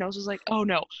because my nose was like, oh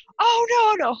no,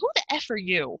 who the F are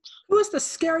you? Who is the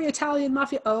scary Italian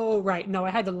mafia? Oh, right. No, I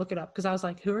had to look it up because I was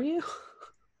like, who are you?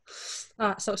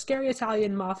 So scary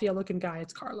Italian mafia looking guy,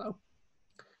 it's Carlo.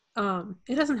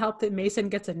 It doesn't help that Mason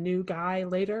gets a new guy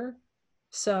later.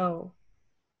 So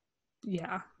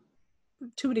yeah,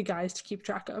 too many guys to keep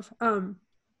track of. And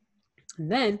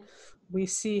then we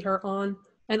see her on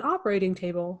an operating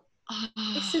table.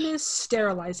 Mason is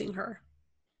sterilizing her.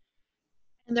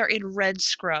 And they're in red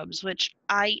scrubs, which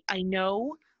I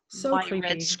know So why creepy.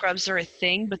 red scrubs are a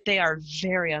thing, but they are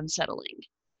very unsettling.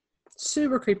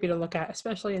 Super creepy to look at,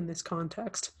 especially in this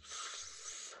context.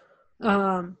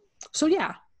 So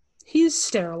yeah, he's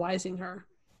sterilizing her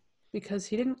because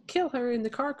he didn't kill her in the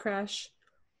car crash,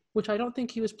 which I don't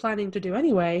think he was planning to do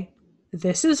anyway.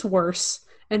 This is worse,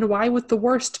 and why would the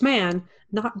worst man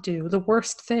not do the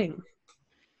worst thing?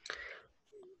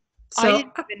 So I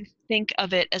didn't even think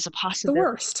of it as a possibility. The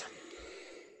worst.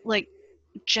 Like,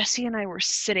 Jesse and I were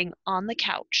sitting on the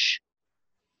couch,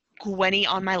 Gwenny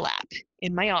on my lap,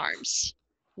 in my arms,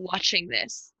 watching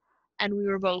this, and we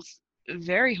were both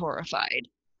very horrified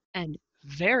and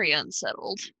very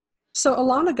unsettled. So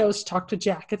Alana goes to talk to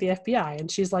Jack at the FBI, and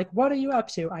she's like, what are you up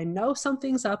to? I know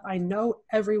something's up. I know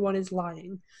everyone is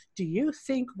lying. Do you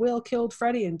think Will killed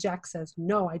Freddie? And Jack says,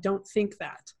 no, I don't think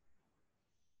that.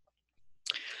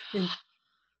 And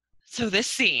so this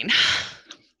scene.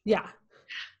 Yeah.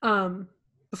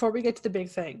 Before we get to the big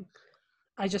thing,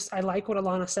 I like what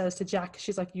Alana says to Jack.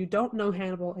 She's like, you don't know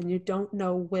Hannibal and you don't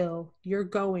know Will. You're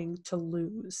going to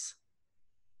lose.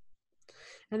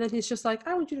 And then he's just like,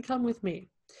 I want you to come with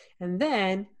me. And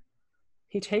then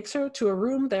he takes her to a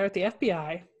room there at the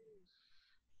FBI.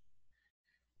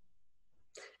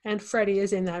 And Freddie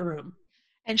is in that room.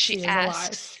 And she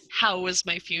asks, how was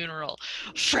my funeral?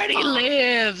 Freddie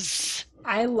lives!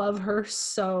 I love her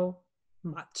so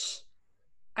much.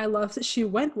 I love that she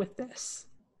went with this.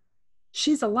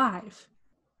 She's alive.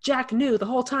 Jack knew the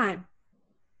whole time.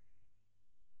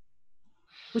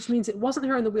 Which means it wasn't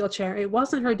her in the wheelchair. It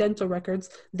wasn't her dental records.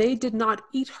 They did not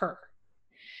eat her.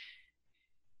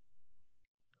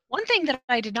 One thing that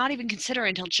I did not even consider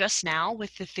until just now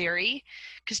with the theory,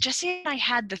 because Jesse and I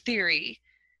had the theory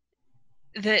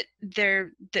that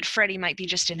Freddie might be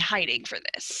just in hiding for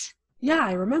this. Yeah,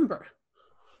 I remember.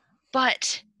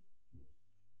 But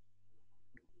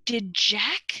did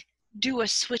Jack do a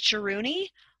switcheroony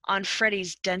on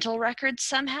Freddie's dental records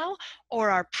somehow?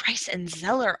 Or are Price and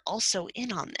Zeller also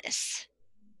in on this?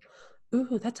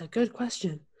 Ooh, that's a good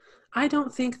question. I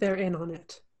don't think they're in on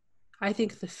it. I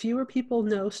think the fewer people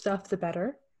know stuff, the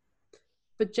better.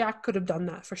 But Jack could have done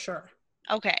that for sure.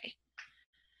 Okay.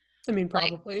 I mean,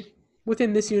 probably.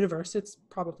 Within this universe, it's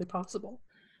probably possible.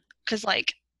 Because,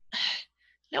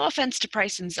 no offense to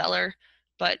Price and Zeller,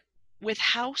 but with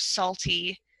how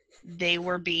salty they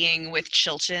were being with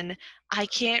Chilton, I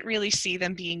can't really see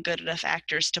them being good enough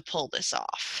actors to pull this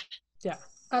off. Yeah,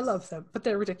 I love them, but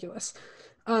they're ridiculous.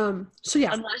 So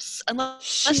yeah, unless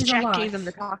Jack alive. Gave them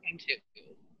the talking to.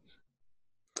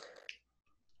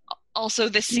 Also,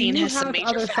 this scene has some major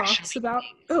other thoughts about.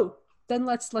 Oh, then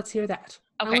let's hear that.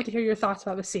 Okay. I want to hear your thoughts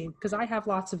about the scene because I have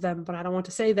lots of them, but I don't want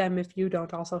to say them if you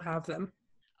don't also have them.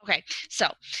 Okay, so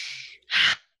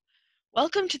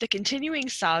welcome to the continuing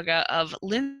saga of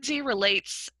Lindsay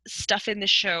relates stuff in the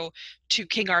show to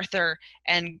King Arthur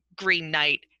and Green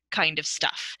Knight kind of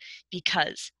stuff,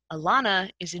 because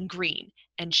Alana is in Green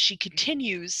and she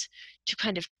continues to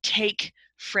kind of take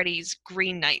Freddie's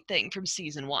Green Knight thing from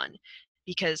season 1,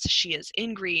 because she is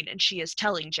in Green and she is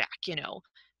telling Jack,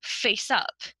 face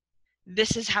up.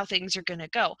 This is how things are going to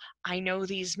go. I know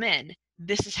these men.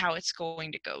 This is how it's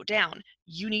going to go down.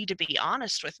 You need to be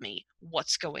honest with me.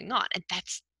 What's going on? And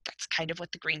that's kind of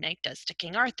what the Green Knight does to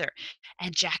King Arthur.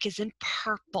 And Jack is in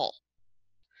purple.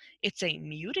 It's a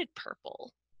muted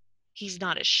purple. He's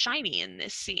not as shiny in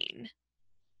this scene.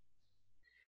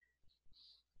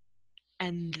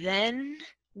 And then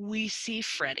we see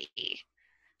Freddie.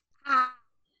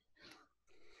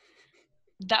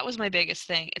 That was my biggest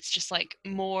thing. It's just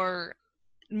more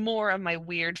more of my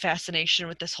weird fascination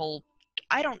with this whole,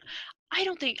 I don't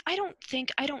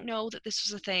know that this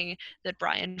was a thing that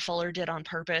Brian Fuller did on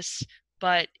purpose,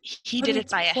 but he But did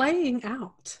it it's playing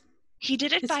out. he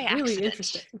did it It's by really accident.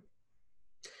 interesting.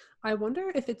 I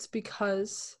wonder if it's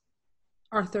because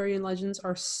Arthurian legends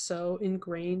are so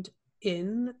ingrained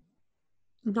in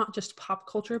not just pop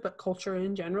culture, but culture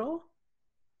in general,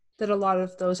 that a lot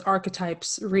of those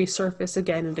archetypes resurface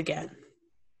again and again.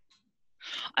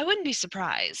 I wouldn't be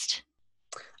surprised.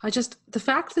 The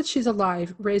fact that she's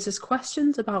alive raises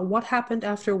questions about what happened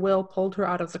after Will pulled her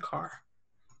out of the car.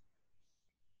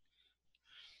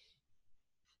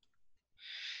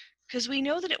 Because we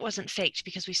know that it wasn't faked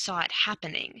because we saw it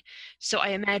happening. So I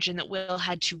imagine that Will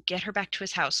had to get her back to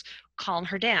his house, calm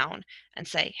her down, and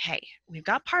say, hey, we've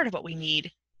got part of what we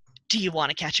need. Do you want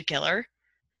to catch a killer?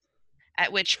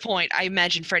 At which point, I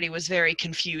imagine Freddy was very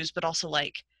confused, but also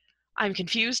like, I'm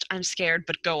confused, I'm scared,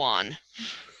 but go on.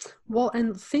 Well,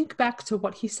 and think back to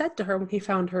what he said to her when he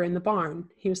found her in the barn.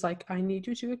 He was like, I need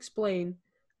you to explain.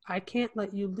 I can't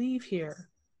let you leave here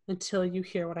until you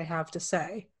hear what I have to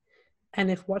say. And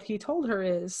if what he told her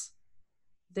is,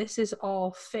 this is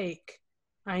all fake,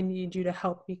 I need you to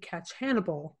help me catch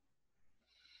Hannibal,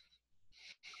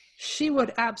 she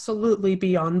would absolutely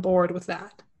be on board with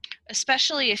that.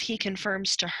 Especially if he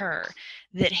confirms to her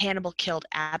that Hannibal killed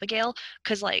Abigail.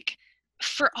 Because, like,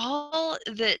 for all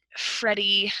of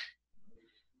Freddy's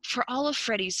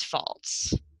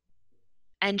faults,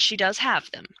 and she does have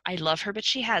them, I love her, but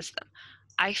she has them,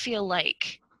 I feel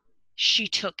like she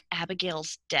took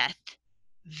Abigail's death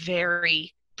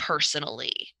very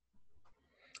personally.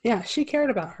 Yeah, she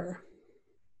cared about her.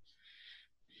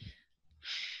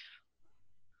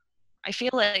 I feel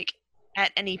like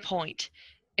at any point,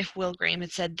 if Will Graham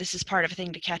had said this is part of a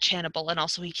thing to catch Hannibal and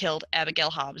also he killed Abigail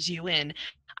Hobbs, you in,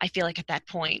 I feel like at that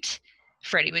point,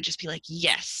 Freddy would just be like,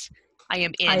 yes, I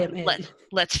am in. I am in.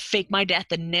 Let's fake my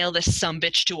death and nail this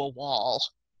sumbitch to a wall.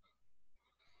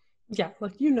 Yeah,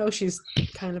 like, she's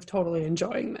kind of totally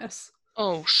enjoying this.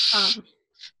 Oh,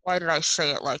 why did I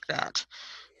say it like that?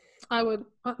 I would...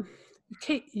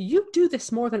 Kate, you do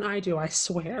this more than I do, I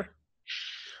swear.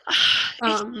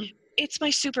 It's my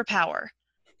superpower.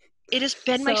 It has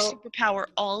been my superpower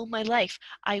all my life.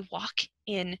 I walk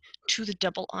in to the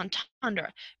double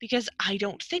entendre because I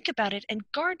don't think about it and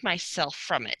guard myself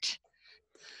from it.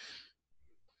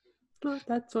 Well,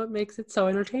 that's what makes it so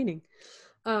entertaining.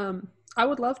 I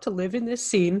would love to live in this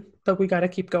scene, but we got to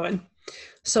keep going.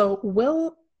 So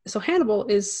Will and Hannibal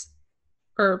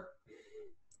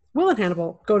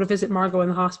go to visit Margot in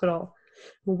the hospital.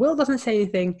 Will doesn't say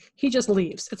anything. He just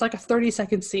leaves. It's like a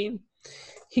 30-second scene.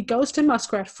 He goes to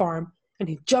Muskrat Farm and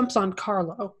he jumps on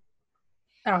Carlo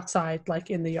outside,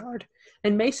 like in the yard.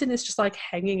 And Mason is just like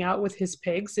hanging out with his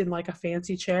pigs in like a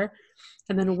fancy chair.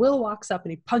 And then Will walks up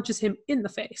and he punches him in the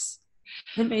face.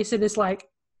 And Mason is like,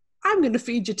 I'm going to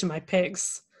feed you to my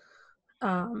pigs.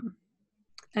 And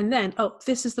then,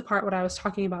 this is the part what I was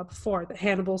talking about before, that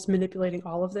Hannibal's manipulating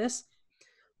all of this.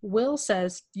 Will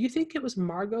says, do you think it was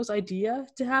Margot's idea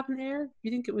to have an heir? Do you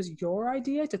think it was your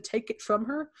idea to take it from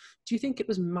her? Do you think it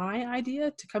was my idea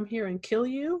to come here and kill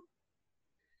you?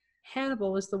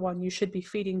 Hannibal is the one you should be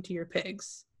feeding to your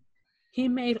pigs. He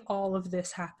made all of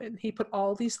this happen. He put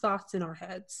all these thoughts in our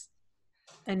heads.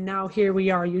 And now here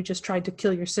we are. You just tried to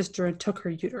kill your sister and took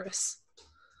her uterus.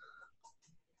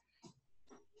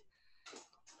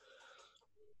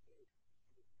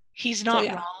 He's not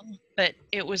wrong, but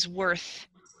it was worth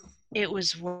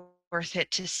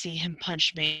it to see him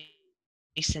punch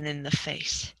Mason in the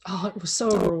face. Oh, it was so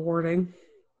rewarding.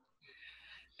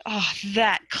 Oh,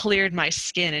 that cleared my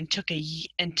skin and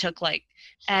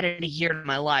added a year to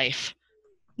my life.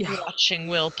 Yeah. Watching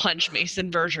Will punch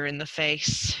Mason Verger in the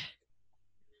face.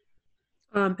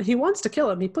 And he wants to kill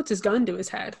him. He puts his gun to his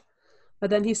head. But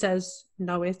then he says,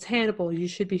 no, it's Hannibal. You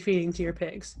should be feeding to your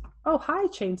pigs. Oh, hi,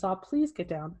 Chainsaw. Please get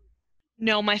down.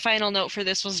 No, my final note for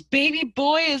this was, baby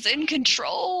boy is in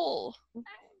control.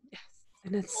 Yes.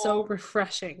 And it's so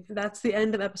refreshing. That's the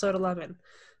end of episode 11.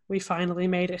 We finally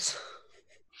made it.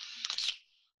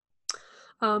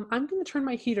 I'm going to turn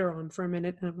my heater on for a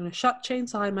minute, and I'm going to shut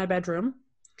Chainsaw in my bedroom.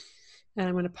 And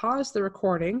I'm going to pause the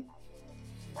recording.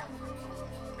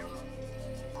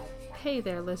 Hey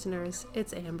there, listeners.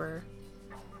 It's Amber.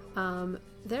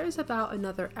 There's about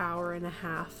another hour and a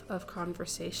half of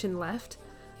conversation left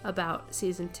about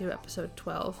Season 2, Episode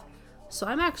 12. So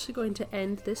I'm actually going to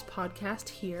end this podcast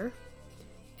here,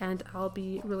 and I'll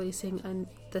be releasing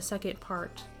the second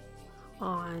part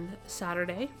on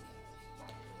Saturday.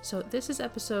 So this is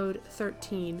Episode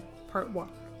 13, Part 1.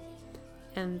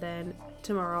 And then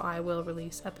tomorrow I will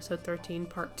release Episode 13,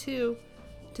 Part 2,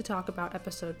 to talk about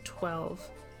episode 12.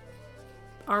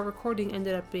 Our recording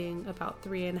ended up being about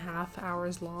 3.5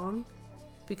 hours long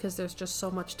because there's just so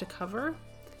much to cover,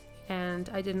 and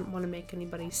I didn't want to make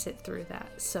anybody sit through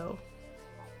that. So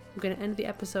I'm going to end the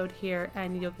episode here,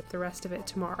 and you'll get the rest of it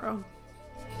tomorrow.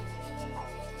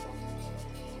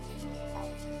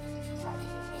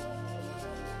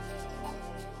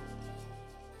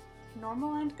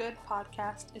 Normal and Good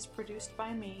podcast is produced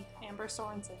by me, Amber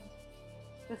Sorensen.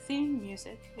 The theme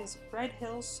music is Red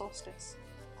Hills Solstice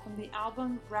from the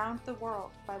album Round the World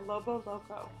by Lobo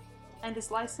Loco and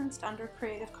is licensed under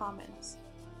Creative Commons.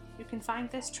 You can find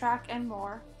this track and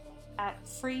more at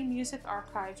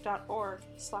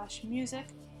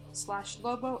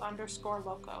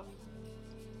freemusicarchive.org/music/lobo_loco.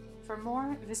 For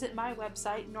more, visit my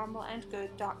website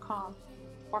normalandgood.com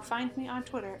or find me on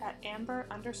Twitter at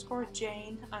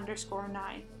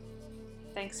Amber_Jane_9.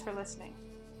 Thanks for listening.